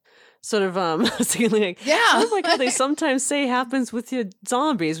 Sort of, like, sort of like how they sometimes say happens with your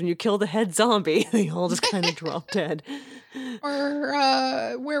zombies. When you kill the head zombie, they all just kind of drop dead.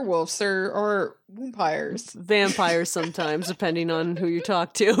 Or werewolves or vampires. Vampires sometimes, depending on who you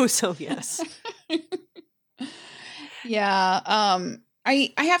talk to. So, yes. Yeah.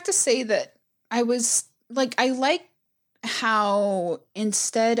 I have to say that I was, like, I like how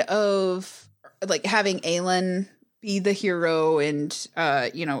instead of like having Aylin be the hero and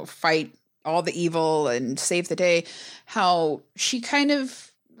fight all the evil and save the day, how she kind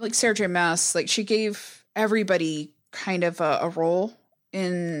of like Sarah J. Maas, like she gave everybody kind of a role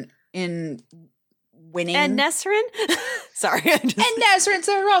in winning. And Nesrin? Sorry. And Nesrin's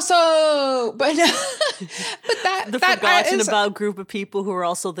there also. But that the that forgotten is, about group of people who are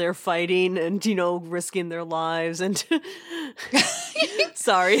also there fighting and, risking their lives. And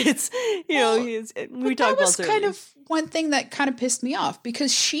sorry, it's, we talked about that was kind of one thing that kind of pissed me off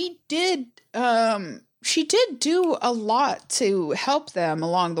because she did do a lot to help them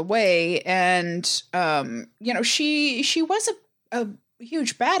along the way. And, she was a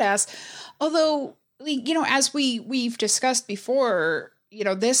huge badass, although, as we've discussed before,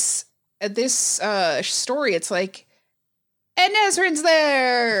 this story, it's like, and Nesrin's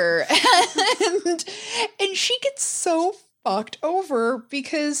there, and she gets so fucked over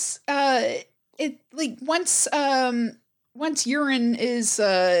because once Urien is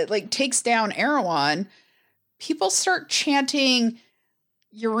takes down Erewhon, people start chanting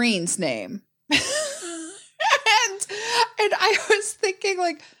Urien's name. And I was thinking,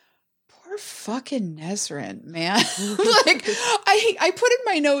 poor fucking Nesrin, man. I put in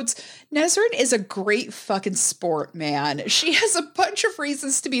my notes, Nesrin is a great fucking sport, man. She has a bunch of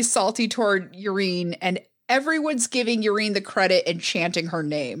reasons to be salty toward Urien, and everyone's giving Urien the credit and chanting her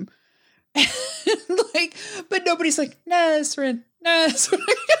name. But nobody's like, Nesrin.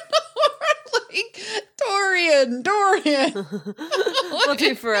 Dorian. Well, to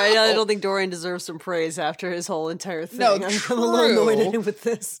be fair, I don't think Dorian deserves some praise after his whole entire thing. No, I'm true. a little annoyed with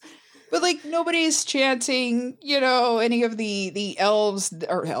this. But nobody's chanting, any of the elves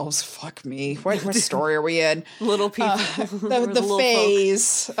or elves. Fuck me. What story are we in? Little people, the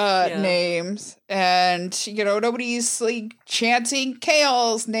Fae's names, and nobody's chanting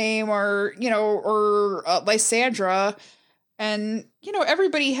Chaol's name or Lysandra, and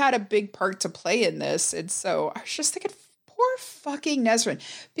everybody had a big part to play in this, and so I was just thinking, poor fucking Nesrin,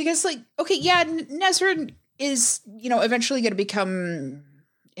 because Nesrin is eventually going to become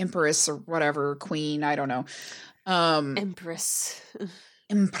Empress or whatever, Queen, I don't know. Empress.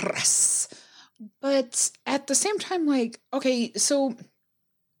 But at the same time, so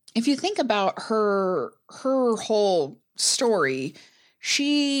if you think about her whole story,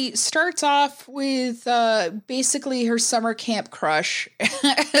 she starts off with basically her summer camp crush.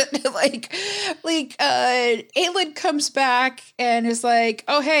 Aelin comes back and is like,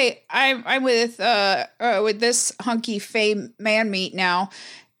 "Oh hey, I'm with this hunky Fae man meat now."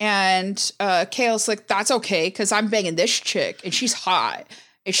 And Chaol's like, "That's okay, because I'm banging this chick and she's hot."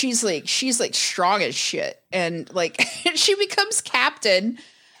 And she's strong as shit. And she becomes captain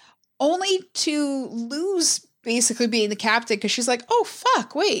only to lose basically being the captain because she's like, "Oh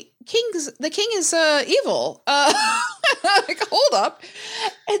fuck, wait, the king is evil." Hold up.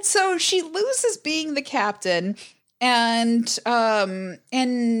 And so she loses being the captain, and the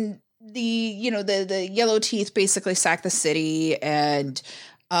Yellow Teeth basically sack the city, and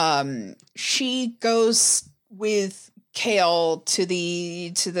she goes with Chaol to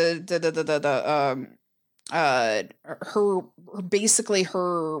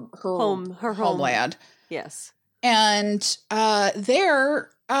her homeland. Yes. And there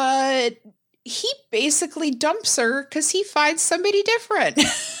he basically dumps her because he finds somebody different.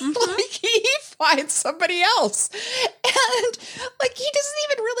 Mm-hmm. He finds somebody else. And he doesn't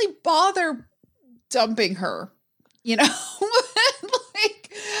even really bother dumping her.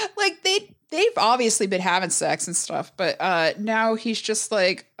 They've obviously been having sex and stuff, but now he's just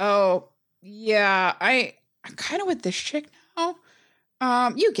like, "Oh yeah, I'm kind of with this chick now.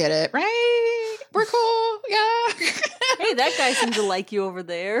 You get it, right? We're cool, yeah." Hey, that guy seems to like you over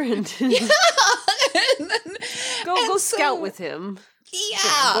there, and yeah. go scout with him. Yeah,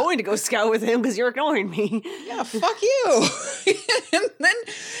 I'm going to go scout with him because you're ignoring me. Yeah, fuck you. And then,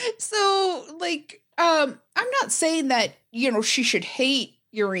 so I'm not saying that she should hate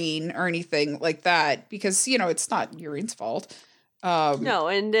Urien or anything like that, because it's not Urien's fault. No,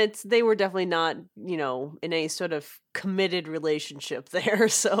 and they were definitely not, in any sort of committed relationship there.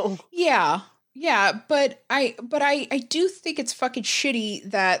 So yeah, but I do think it's fucking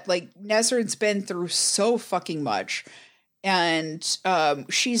shitty that Nesrin's been through so fucking much, and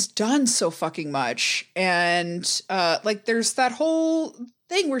she's done so fucking much, and there's that whole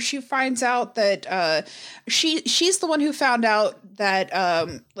thing where she finds out that she's the one who found out that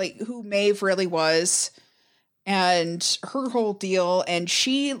who Maeve really was, and her whole deal, and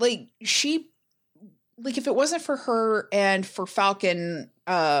she if it wasn't for her and for Falcon,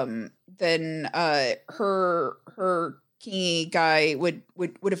 then her kingy guy would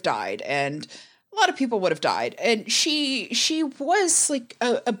have died, and a lot of people would have died, and she was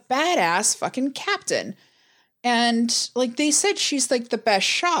a badass fucking captain. And they said she's the best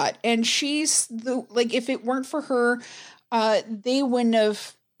shot, and she's the if it weren't for her, they wouldn't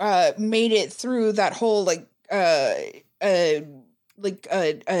have made it through that whole a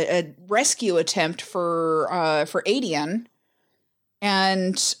rescue attempt for Adian.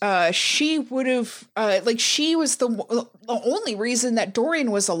 And she would have she was the only reason that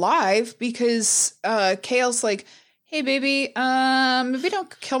Dorian was alive, because Kale's like, hey baby, maybe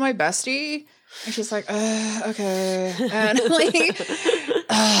don't kill my bestie. And she's like, okay.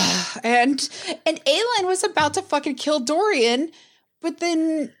 And and Aelin was about to fucking kill Dorian, but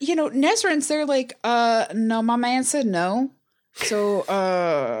then, Nezrin's there like, no, my man said no. So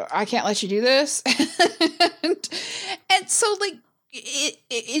I can't let you do this. and so like,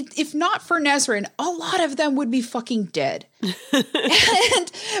 if not for Nezrin, a lot of them would be fucking dead.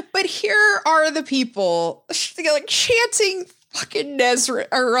 But here are the people like chanting fucking Nezrin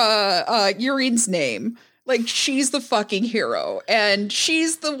or Urine's name. Like, she's the fucking hero, and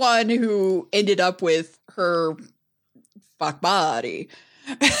she's the one who ended up with her fuck body.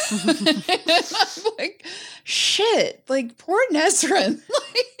 I'm like, shit, like, poor Nezrin.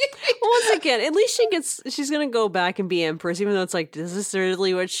 Once again, at least she's gonna go back and be Empress, even though it's like, is this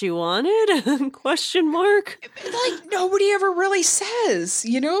really what she wanted? Question mark. Like, nobody ever really says,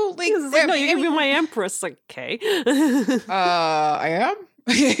 like, no, you can be my Empress. Like, okay. I am.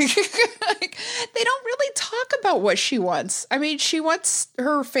 Like, they don't really talk about what she wants. I mean, she wants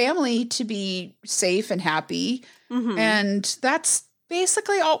her family to be safe and happy, and that's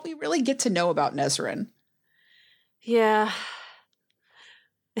basically all we really get to know about Nezrin. Yeah.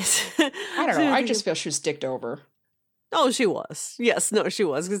 I don't know. I just feel she was dicked over. Oh, she was. Yes, no, she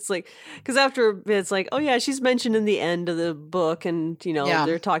was. It's like, because after a bit, it's like, oh yeah, she's mentioned in the end of the book, and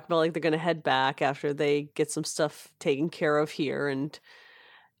they're talking about like they're gonna head back after they get some stuff taken care of here, and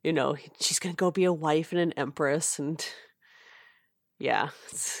she's gonna go be a wife and an empress, and yeah,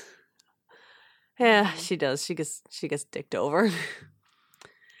 she does. She gets dicked over.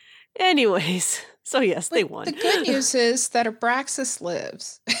 Anyways, so yes, they won. The good news is that Abraxas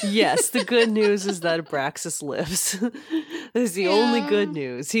lives. Yes, the good news is that Abraxas lives. This is the only good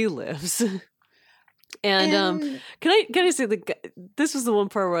news. He lives. And can I say this was the one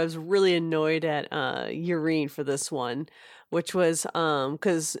part where I was really annoyed at Yrene for this one, which was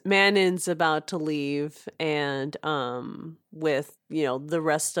because Manin's about to leave, and with the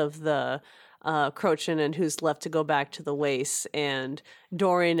rest of the Crochin and who's left to go back to the Waste, and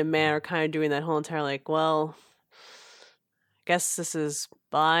Dorian and Man are kind of doing that whole entire like, well, I guess this is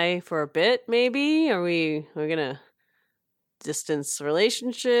bye for a bit, maybe? We're gonna distance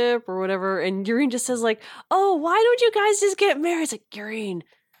relationship or whatever? And Yrene just says like, oh, why don't you guys just get married? It's like, Yrene,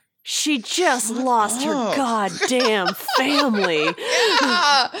 she just lost her goddamn family.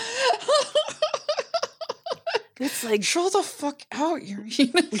 Yeah. It's like, chill the fuck out,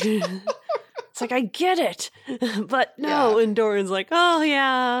 Yrene. It's like, I get it, but no. Yeah. And Dorian's like, oh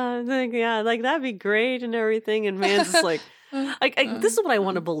yeah, like that'd be great and everything. And Man's just like, this is what I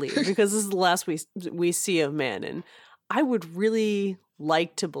want to believe, because this is the last we see of Manon. I would really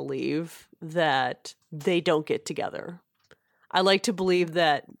like to believe that they don't get together. I like to believe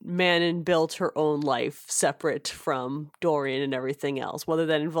that Manon built her own life separate from Dorian and everything else, whether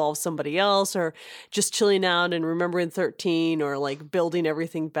that involves somebody else or just chilling out and remembering 13 or like building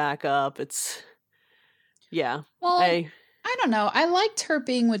everything back up. Well, I don't know. I liked her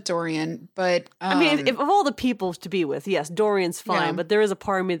being with Dorian, but I mean, if of all the people to be with, yes, Dorian's fine, but there is a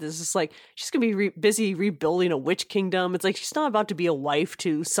part of me that's just like, she's gonna be busy rebuilding a witch kingdom. It's like, she's not about to be a wife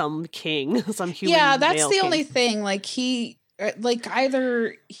to some king, some human. Yeah, that's the king. Only thing. Like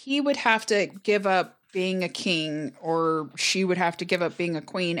either he would have to give up being a king, or she would have to give up being a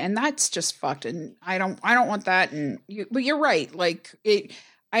queen, and that's just fucked. And I don't want that. But you're right. Like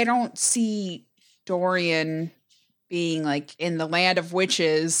I don't see Dorian being like in the land of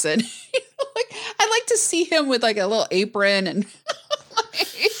witches, and like I like to see him with like a little apron and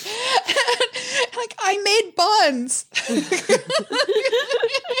like I made buns.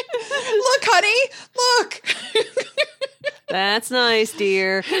 Look, honey, look. That's nice,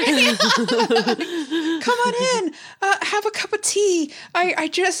 dear. Come on in. Have a cup of tea. I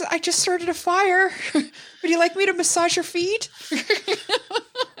just started a fire. Would you like me to massage your feet?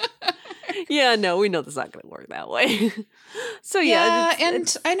 Yeah, no, we know that's not going to work that way. So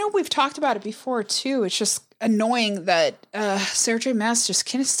and I know we've talked about it before too. It's just annoying that Sarah J. Maas just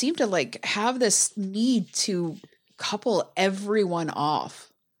kind of seemed to like have this need to couple everyone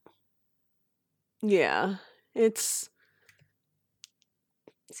off. Yeah, it's.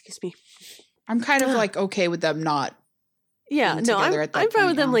 Excuse me. I'm kind of like okay with them not. Yeah, no, I'm fine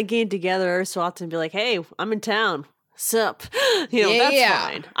with them like getting together so often and be like, hey, I'm in town. Sup? That's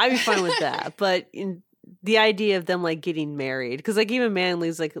fine. I'd be fine with that. But the idea of them like getting married, because like even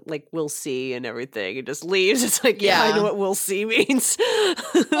Manly's like we'll see and everything, and just leaves. It's like yeah, I know what we'll see means.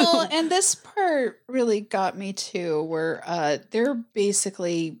 Well, and this part really got me too, where they're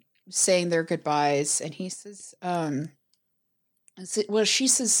basically saying their goodbyes, and he says, she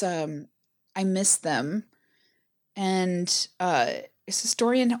says, I miss them, and it says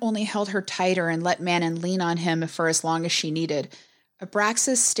Dorian only held her tighter and let Manon lean on him for as long as she needed.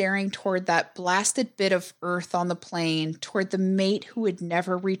 Abraxas staring toward that blasted bit of earth on the plain, toward the mate who would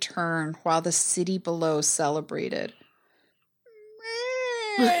never return while the city below celebrated.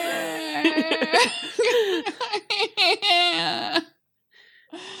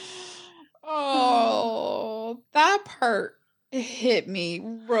 Oh, that part hit me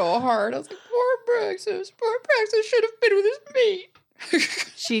real hard. I was like, poor Abraxas. Poor Abraxas should have been with his mate.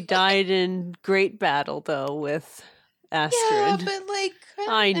 She died in great battle, though, with Astrid. Yeah, but like,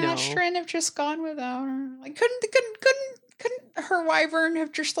 couldn't Astrid have just gone without her? Like, couldn't her wyvern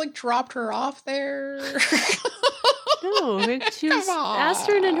have just like dropped her off there? No,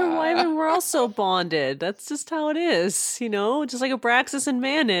 Astrid and her wyvern were also bonded. That's just how it is, just like Abraxas and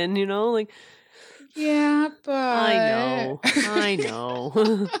Manon, like. Yeah, but I know.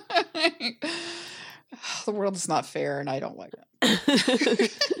 The world is not fair, and I don't like it.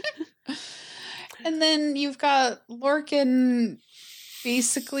 And then you've got Lorcan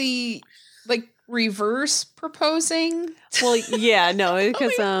basically like reverse proposing. Well, yeah, no,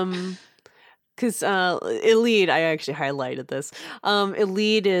 because Elide, I actually highlighted this.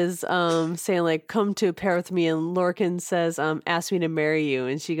 Elide is saying like, "Come to pair with me," and Lorcan says, "Ask me to marry you,"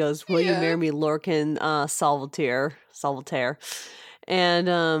 and she goes, "Will you marry me, Lorcan Salvatierre?" And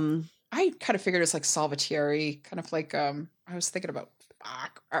I kind of figured it's like Salvatierre, kind of like I was thinking about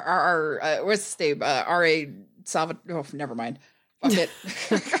what's his name? R.A. Salvatore. Oh, never mind. Fuck it.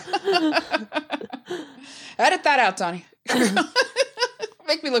 Edit that out, Donnie.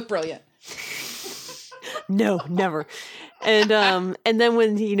 Make me look brilliant. No, never. And then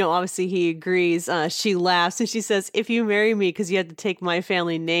when obviously he agrees, she laughs and she says, "If you marry me, because you had to take my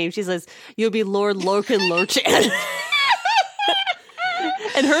family name," she says, "you'll be Lord Lorcan Lurchan."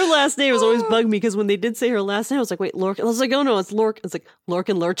 And her last name has always bugged me, because when they did say her last name, I was like, wait, Lorcan. I was like, oh no, it's Lorcan. It's like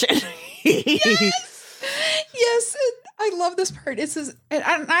Lorcan Lurchan. Yes. I love this part. It says, and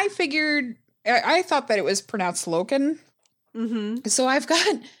I figured, I thought that it was pronounced Loken. Mm-hmm. So I've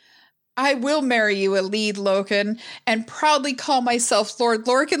got, I will marry you, Elide Loken, and proudly call myself Lord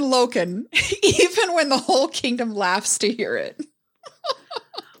Lorcan Loken, even when the whole kingdom laughs to hear it.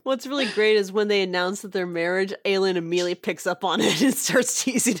 What's really great is when they announce that their marriage, Aelin immediately picks up on it and starts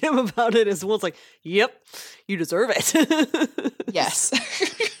teasing him about it as well. It's like, yep, you deserve it. Yes.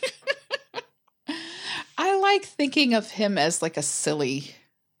 I like thinking of him as like a silly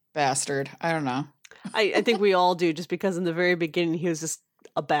bastard. I don't know. I think we all do, just because in the very beginning he was just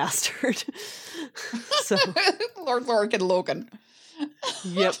a bastard. So Lord Lorcan Logan.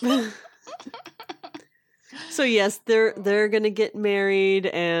 Yep. So yes, they're gonna get married,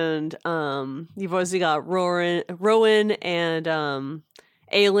 and you've obviously got Rowan and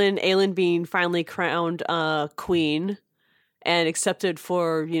Aelin being finally crowned queen and accepted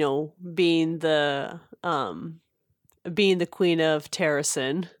for being the queen of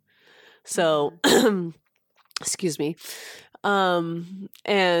Terrasen. So excuse me.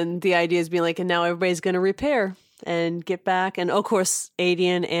 And the idea is being like, and now everybody's gonna repair and get back. And of course,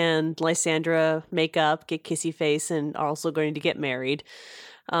 Adian and Lysandra make up, get kissy face, and are also going to get married.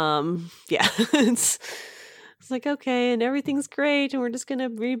 Yeah, it's like, okay, and everything's great, and we're just gonna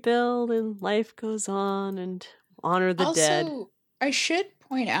rebuild, and life goes on, and honor the dead. I should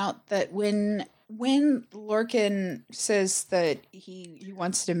point out that when Lorcan says that he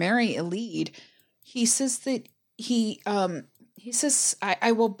wants to marry Elide, he says that he says,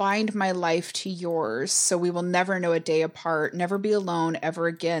 I will bind my life to yours, so we will never know a day apart, never be alone ever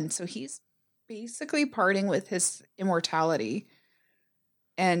again. So he's basically parting with his immortality.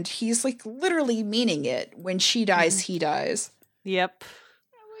 And he's like literally meaning it. When she dies, he dies. Yep.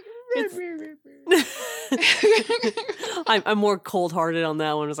 I'm more cold-hearted on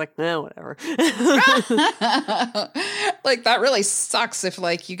that one. It's like, whatever. Like, that really sucks if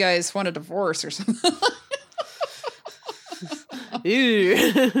like you guys want a divorce or something.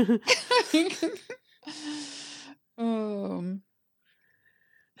 Ew.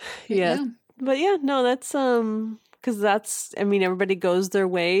 Yeah. But yeah, no, that's because that's, I mean, everybody goes their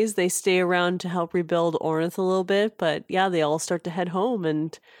ways. They stay around to help rebuild Ornith a little bit, but yeah, they all start to head home.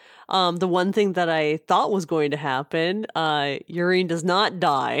 And the one thing that I thought was going to happen, Urian does not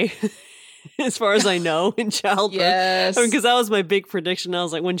die. as far as I know, in childbirth. Yes. I mean, because that was my big prediction. I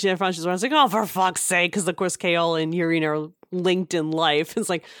was like, when she found she's, I was like, oh, for fuck's sake, because of course Kaol and Yrene are linked in life. It's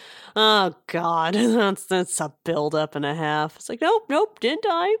like, oh god, that's a build up and a half. It's like, nope, didn't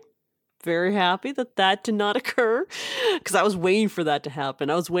die. Very happy that did not occur, because I was waiting for that to happen.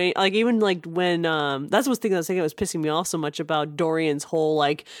 I was waiting, like, even like when that's what I was thinking it was pissing me off so much about Dorian's whole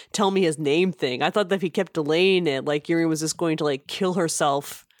like tell me his name thing. I thought that if he kept delaying it, like Yrene was just going to like kill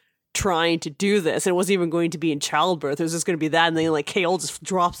herself trying to do this. It wasn't even going to be in childbirth. It was just going to be that, and then like Kaol just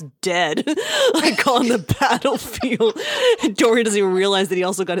drops dead like on the battlefield. And Dorian doesn't even realize that he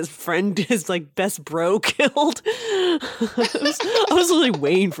also got his friend, his like best bro, killed. I was really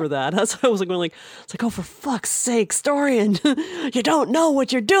waiting for that. That's why I was like going like, it's like, oh, for fuck's sake, Dorian, you don't know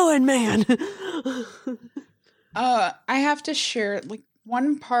what you're doing, man. I have to share like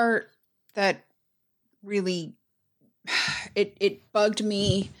one part that really it bugged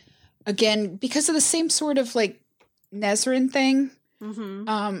me. Again, because of the same sort of like Nesrin thing.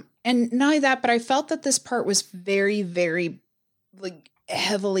 Mm-hmm. And not only that, but I felt that this part was very, very like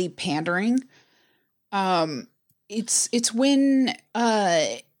heavily pandering. It's when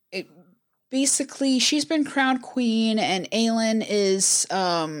basically she's been crowned queen and Aelin is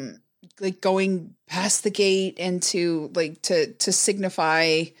like going past the gate into like to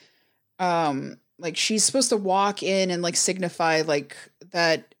signify like she's supposed to walk in and like signify like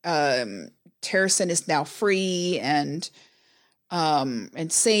that Terrasen is now free and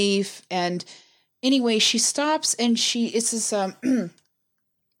safe. And anyway, she stops and she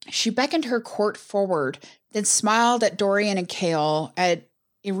beckoned her court forward, then smiled at Dorian and Kaol, at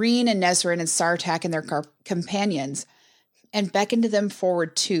Yrene and Nesrin and Sartak and their companions, and beckoned them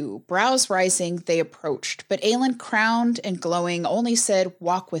forward too. Brows rising, they approached, but Aelin, crowned and glowing, only said,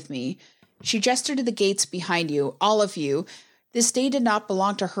 "Walk with me." She gestured to the gates behind you, all of you. This day did not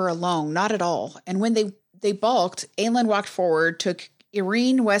belong to her alone, not at all. And when they balked, Aelin walked forward, took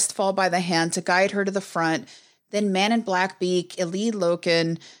Yrene Westfall by the hand to guide her to the front. Then Manon Blackbeak, Elide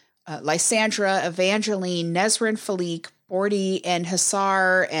Loken, Lysandra, Evangeline, Nesrin Philique, Bordy, and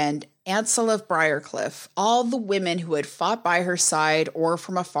Hussar, and Ansel of Briarcliff, all the women who had fought by her side or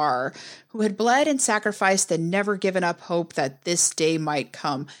from afar, who had bled and sacrificed and never given up hope that this day might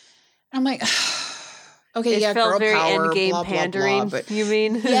come. I'm like, okay, it yeah, felt girl very power, endgame blah, pandering. blah, blah, but you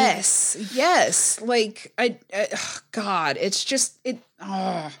mean? yes. Like, God, it's just like,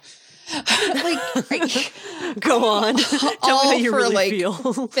 go on. Tell me how you really like,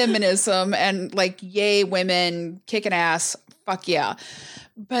 feel. Feminism and like, yay, women kicking ass. Fuck yeah.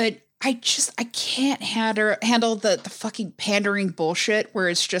 But I can't handle the fucking pandering bullshit where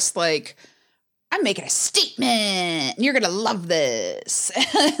it's just like, I'm making a statement and you're going to love this.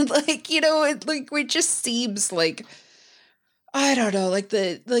 And like, you know, it just seems like, I don't know, like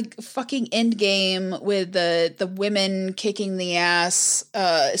the fucking end game with the women kicking the ass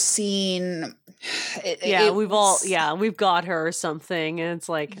scene. We've got her or something, and it's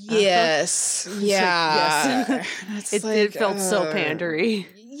like yes, yeah, like, yes. It felt so pandery.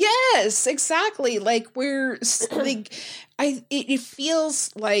 Yes, exactly. Like we're like, it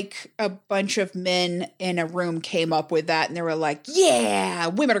feels like a bunch of men in a room came up with that, and they were like, "Yeah,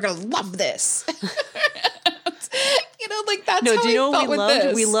 women are gonna love this." You know, like that's no. How Do you know what we loved?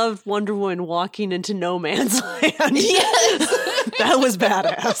 This. We loved Wonder Woman walking into no man's land. Yes, that was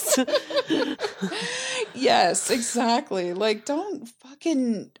badass. Yes, exactly. Like, don't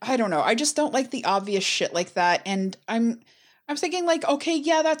fucking. I don't know. I just don't like the obvious shit like that, and I'm thinking like, okay,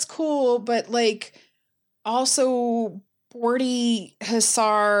 yeah, that's cool, but like, also Bordy,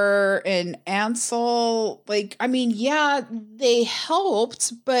 Hussar, and Ansel, like, I mean, yeah, they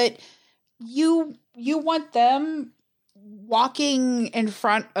helped, but you want them walking in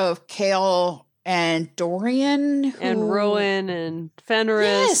front of Kaol and Dorian and Rowan and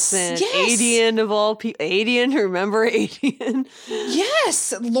Fenris and Adian of all people. Adian, remember Adian?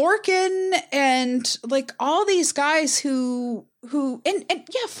 Yes, Lorcan and like all these guys who and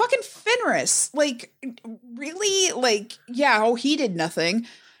yeah, fucking Fenris. Like really, like yeah, oh, he did nothing.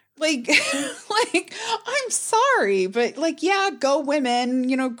 Like like I'm sorry, but like yeah, go women,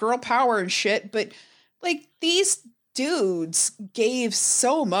 you know, girl power and shit, but like these dudes gave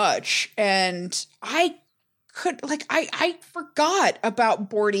so much, and I forgot about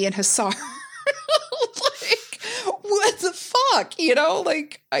Bordy and Hussar. Like, what the fuck? You know,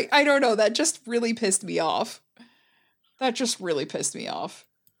 like I don't know. That just really pissed me off. And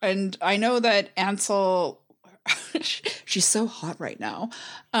I know that Ansel, she's so hot right now.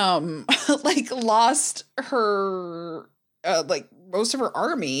 Like lost her like most of her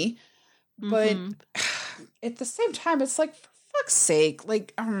army, but at the same time, it's like, for fuck's sake,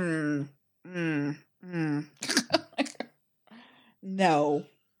 like, No.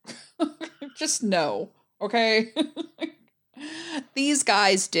 Just no. Okay. These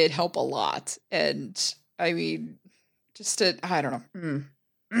guys did help a lot. And I mean, I don't know.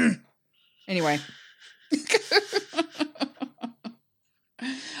 Anyway.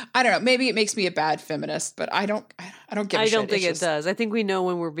 I don't know. Maybe it makes me a bad feminist, but I don't give a shit. I don't think it does. I think we know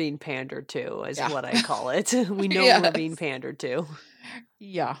when we're being pandered to, is what I call it. We know when we're being pandered to.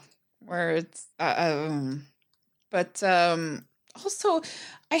 Yeah. Where it's, but also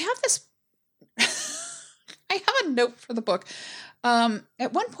I have this, I have a note for the book.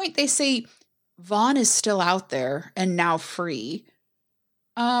 At one point they say Vaughn is still out there and now free.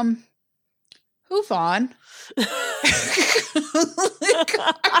 Who Vaughn?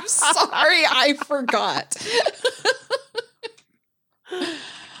 I'm sorry, I forgot.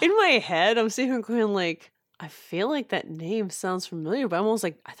 In my head, I'm sitting here going like, I feel like that name sounds familiar, but I'm almost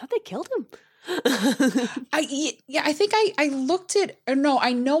like, I thought they killed him. I think I looked it. No,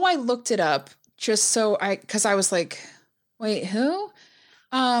 I know I looked it up just so because I was like, wait, who?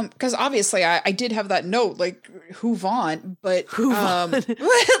 Because obviously I did have that note, like who Vaughn, but who Vaughn?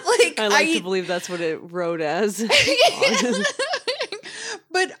 Like I like to believe that's what it wrote as.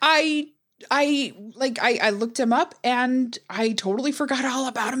 But I looked him up and I totally forgot all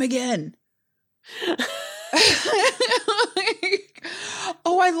about him again.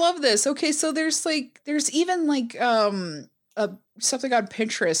 Oh, I love this. Okay, so there's even like something on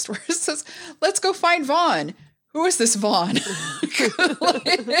Pinterest where it says, "Let's go find Vaughn." Who is this Vaughn?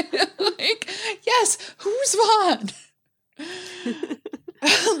 like, yes, who's Vaughn?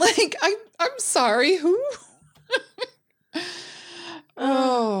 Like, I'm sorry, who?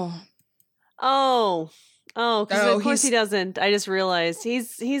 Because of course he doesn't. I just realized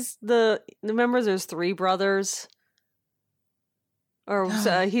he's remember there's 3 brothers. Or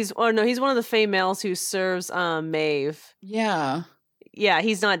he's one of the females who serves Maeve. Yeah. Yeah,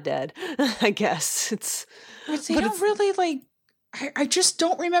 he's not dead. I guess it's. But they don't really like. I just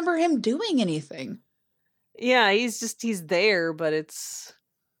don't remember him doing anything. Yeah, he's there, but it's.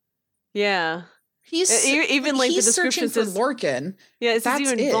 Yeah. He's even like he's the description searching says for Lorcan. Yeah, it says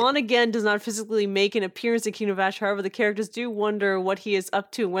even Vaughn again does not physically make an appearance in Kingdom of Ash. However, the characters do wonder what he is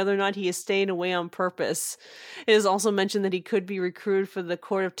up to and whether or not he is staying away on purpose. It is also mentioned that he could be recruited for the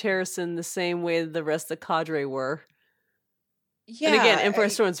Court of Terrasen the same way the rest of the cadre were. Yeah, and again, Empire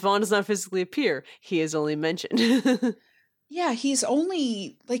Storms, Vaughn does not physically appear. He is only mentioned. Yeah, he's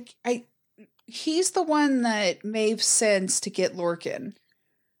only like he's the one that Maeve sends to get Lorcan.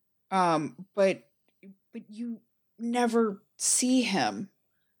 But you never see him.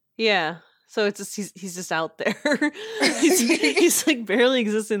 Yeah. So it's just he's just out there. he's like barely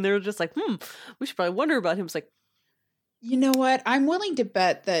existing. They're just like, we should probably wonder about him. It's like, you know what? I'm willing to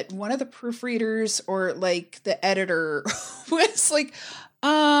bet that one of the proofreaders or like the editor was like,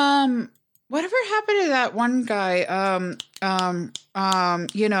 whatever happened to that one guy? And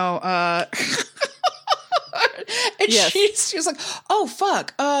yes. she was like, oh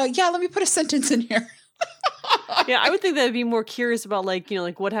fuck. Yeah, let me put a sentence in here. Yeah, I would think that I'd be more curious about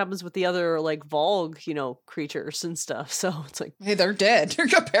like what happens with the other like Volg, creatures and stuff. So it's like, hey, they're dead,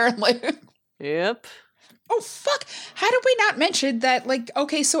 apparently. Yep. Oh fuck. How did we not mention that, like,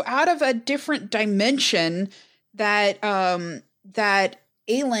 okay, so out of a different dimension that that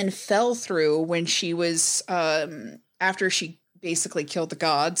Aelin fell through when she was after she basically killed the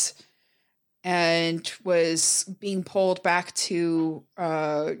gods and was being pulled back to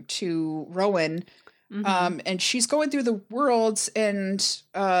Rowan. Mm-hmm. And she's going through the worlds, and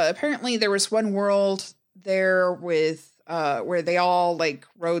apparently there was one world there with where they all like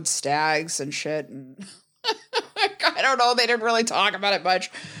rode stags and shit, and I don't know, they didn't really talk about it much,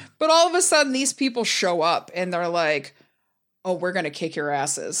 but all of a sudden these people show up and they're like, oh, we're gonna kick your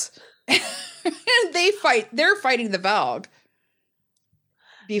asses. And they're fighting the Valg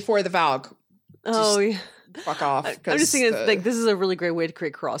before the Valg. Oh yeah. Fuck off. I'm just thinking like this is a really great way to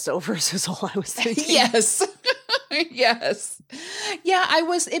create crossovers is all I was thinking. Yes. Yes. Yeah,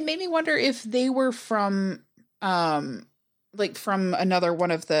 it made me wonder if they were from like from another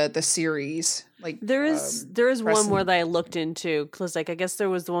one of the series. Like there is one more that I looked into because like I guess there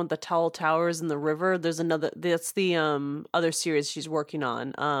was the one with the tall towers in the river. There's another that's the other series she's working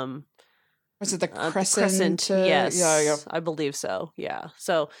on. Was it the Crescent? Yes. Yeah. I believe so. Yeah.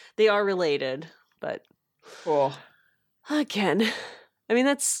 So they are related, but cool. Again, I mean,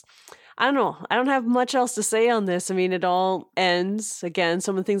 I don't know. I don't have much else to say on this. I mean, it all ends. Again,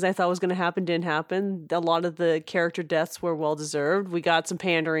 some of the things I thought was going to happen didn't happen. A lot of the character deaths were well-deserved. We got some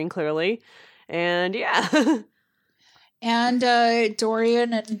pandering, clearly. And yeah. And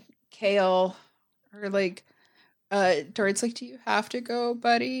Dorian and Kale are like, Dory's like, do you have to go,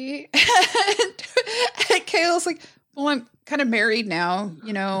 buddy? And Kale's like, well, I'm kind of married now,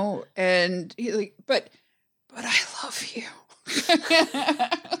 you know, and he's like, but I love you.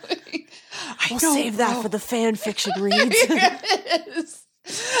 We'll save that for the fan fiction reads. Yes.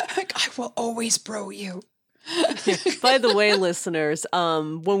 Like, I will always bro you. By the way, listeners,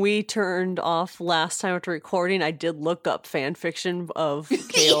 when we turned off last time after recording, I did look up fan fiction of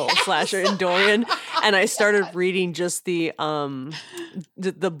Kale / and Dorian, and I started reading just the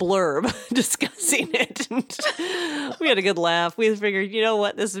blurb discussing it. We had a good laugh. We figured, you know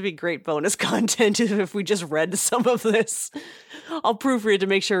what, this would be great bonus content if we just read some of this. I'll proofread to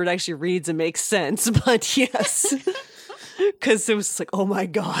make sure it actually reads and makes sense, but yes, because it was just like, oh my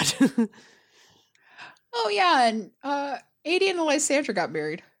god. Oh yeah, and Aidan and Lysandra got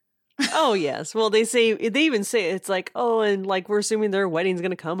married. Oh yes. Well, they even say it's like, oh, and like we're assuming their wedding's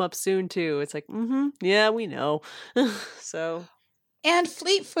gonna come up soon too. It's like, yeah, we know. So, and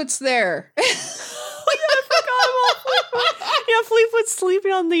Fleetfoot's there. Oh yeah, I forgot about Fleetfoot. Yeah, Fleetfoot's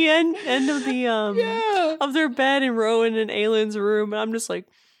sleeping on the end of the of their bed in Rowan and Aylin's room, and I'm just like,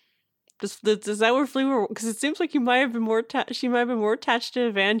 is that where Fleetfoot? Because it seems like she might have been more attached to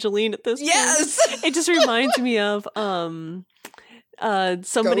Evangeline at this point. Yes, it just reminds me of somebody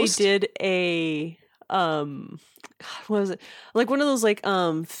Ghost? did a what was it, like one of those like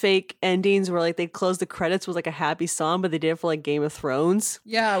fake endings where like they close the credits with like a happy song, but they did it for like Game of Thrones.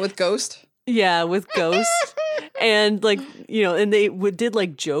 Yeah, with Ghost. Yeah, with Ghost. And like, you know, and they did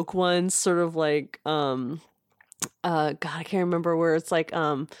like joke ones, sort of like God, I can't remember where it's like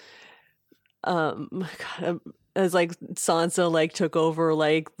God, as like Sansa like took over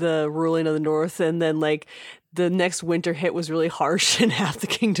like the ruling of the North, and then like the next winter hit was really harsh and half the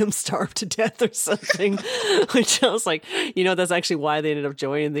kingdom starved to death or something. Which I was like, you know, that's actually why they ended up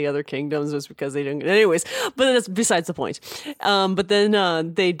joining the other kingdoms, was because they didn't. Anyways, but that's besides the point. But then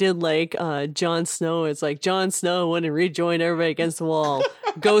they did like Jon Snow. It's like Jon Snow went and rejoined everybody against the wall.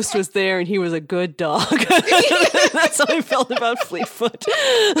 Ghost was there and he was a good dog. That's how I felt about Fleetfoot.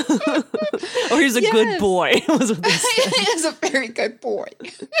 Or he's a good boy, was what they said. He is a very good boy.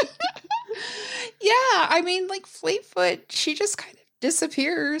 Yeah, I mean, like Fleetfoot, she just kind of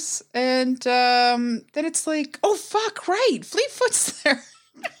disappears, and then it's like, oh fuck, right, Fleetfoot's there.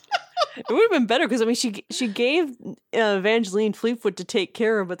 It would have been better because I mean, she gave Evangeline Fleetfoot to take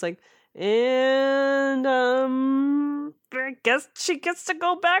care of, but it's like, and I guess she gets to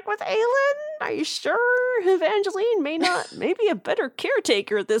go back with Aelin. Are you sure Evangeline may be a better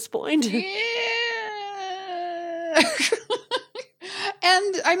caretaker at this point? Yeah.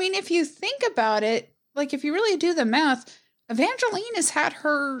 And I mean, if you think about it, like if you really do the math, Evangeline has had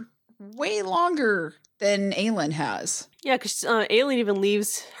her way longer than Aelin has. Yeah, because Aelin even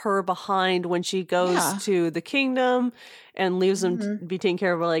leaves her behind when she goes to the kingdom and leaves them to be taken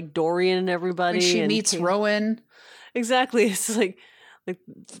care of by like Dorian and everybody. When she meets Rowan. Exactly. It's like,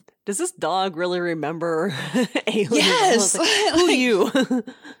 does this dog really remember Aelin? Yes. Like, who are you?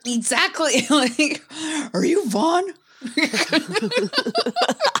 Exactly. Like, are you Vaughn?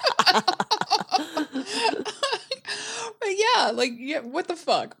 But yeah, like, yeah, what the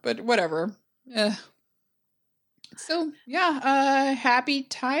fuck? But whatever. Yeah. So yeah, happy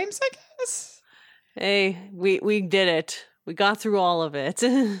times, I guess. Hey, we did it. We got through all of it.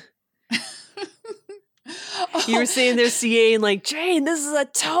 You were saying there's CA and like, Jane, this is a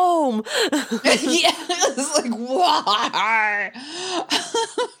tome. Yeah, it's like, why?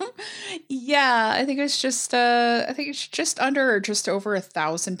 Yeah, I think it's just under or just over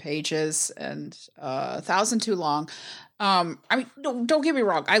 1,000 pages, and 1,000 too long. I mean, don't get me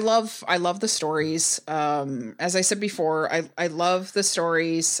wrong. I love the stories. As I said before, I love the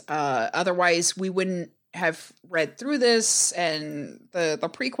stories. Otherwise we wouldn't have read through this and the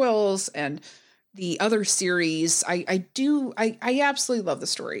prequels and the other series. I absolutely love the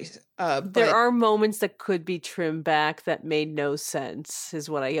stories. But there are moments that could be trimmed back that made no sense, is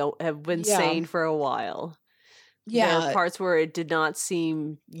what I have been saying for a while. Yeah. There are parts where it did not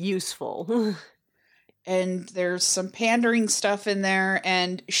seem useful. And there's some pandering stuff in there,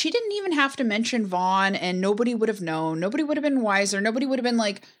 and she didn't even have to mention Vaughn, and nobody would have known. Nobody would have been wiser. Nobody would have been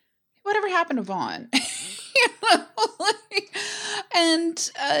like, whatever happened to Vaughn? You know? Like,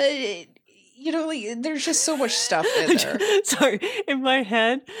 and you know, like, there's just so much stuff in there. Sorry, in my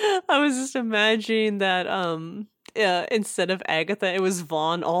head, I was just imagining that instead of Agatha, it was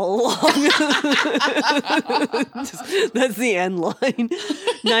Vaughn all along. That's the end line.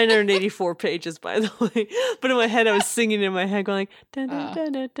 984 pages, by the way. But in my head, I was singing in my head, going like, dun, dun,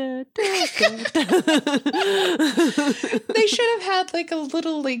 dun, dun, dun, dun, dun. They should have had like a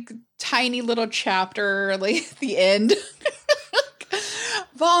little, like tiny little chapter, like at the end.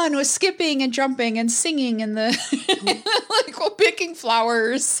 Vaughn was skipping and jumping and singing in the like while picking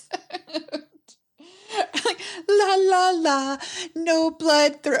flowers. Like, la la la, no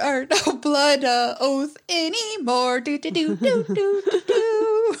blood oath anymore. Do do do do do do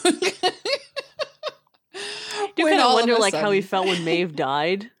do. You kind of wonder like how he felt when Maeve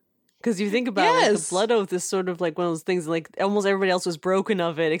died. Because you think about it, like, the blood oath is sort of like one of those things, like almost everybody else was broken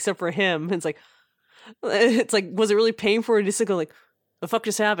of it except for him. It's like, was it really painful, or just to go like, the fuck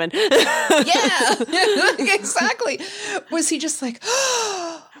just happened? Yeah, exactly. Was he just like,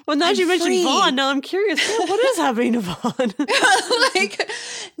 well, now you mentioned Vaughn, now I'm curious, what is happening to Vaughn? Like,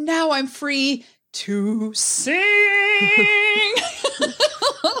 now I'm free to sing.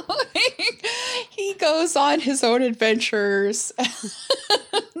 Like, he goes on his own adventures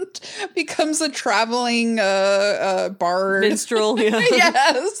and becomes a traveling bard. Minstrel, yeah.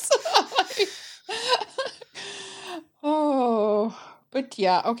 Yes. Oh, but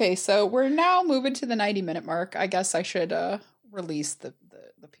yeah, okay, so we're now moving to the 90-minute mark. I guess I should release the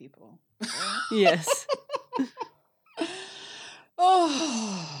people. Yes.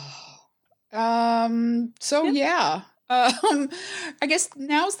 So yeah. I guess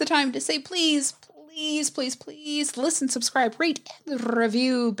now's the time to say please listen, subscribe, rate, and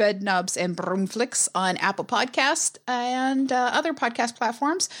review Bedknobs and Broomflicks on Apple Podcast and other podcast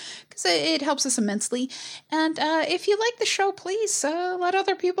platforms, because it helps us immensely. And if you like the show, please let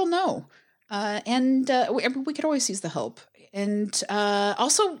other people know. And we could always use the help. And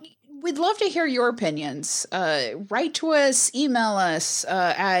also, we'd love to hear your opinions. Write to us, email us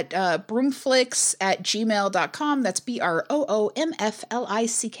at broomflicks@gmail.com. That's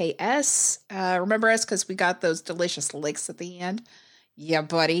BROOMFLICKS. Remember us because we got those delicious licks at the end. Yeah,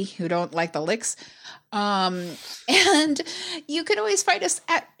 buddy, who don't like the licks. And you can always find us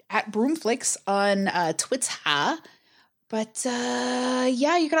at Broomflicks on Twitter. But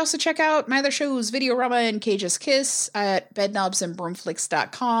yeah, you can also check out my other shows, Videorama and Cage's Kiss, at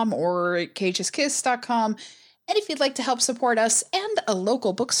bedknobsandbroomflicks.com or cageskiss.com. And if you'd like to help support us and a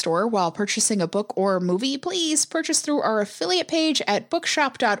local bookstore while purchasing a book or movie, please purchase through our affiliate page at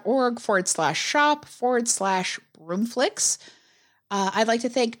bookshop.org/shop/Broomflicks. I'd like to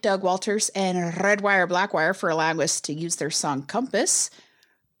thank Doug Walters and Redwire Blackwire for allowing us to use their song Compass.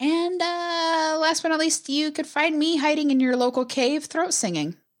 And last but not least, you could find me hiding in your local cave throat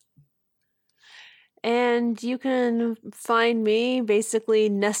singing. And you can find me basically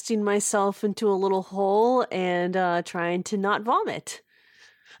nesting myself into a little hole and trying to not vomit.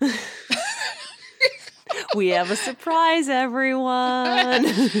 We have a surprise, everyone.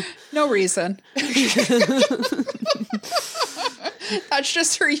 No reason. That's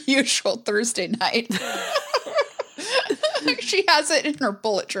just her usual Thursday night. She has it in her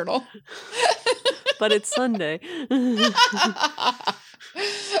bullet journal. But it's Sunday.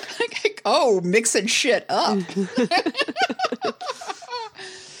 Oh, mixing shit up.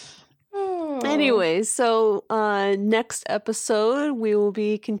 Anyway, so next episode, we will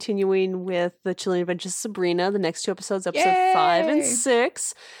be continuing with The Chilling Adventures of Sabrina. The next two episodes, episode 5 and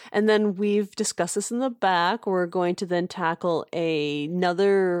 6. And then we've discussed this in the back. We're going to then tackle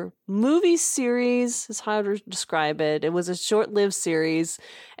another movie series, is how to describe it. It was a short-lived series,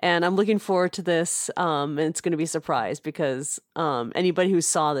 and I'm looking forward to this. And it's going to be a surprise because anybody who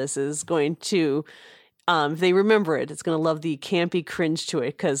saw this is going to... if they remember it, it's going to love the campy cringe to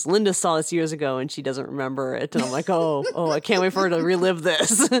it, because Linda saw this years ago and she doesn't remember it. And I'm like, oh, I can't wait for her to relive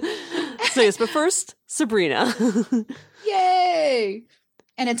this. So yes, but first, Sabrina. Yay!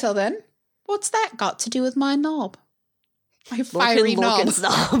 And until then, what's that got to do with my knob? My fiery knob.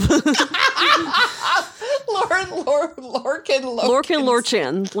 Lorcan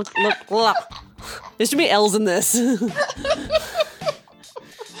Lorchan. Look. There should be L's in this.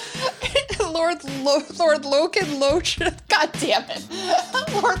 Lord Loken Lochan. God damn it.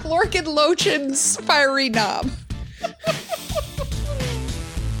 Lord Lorcan Lochan's fiery knob.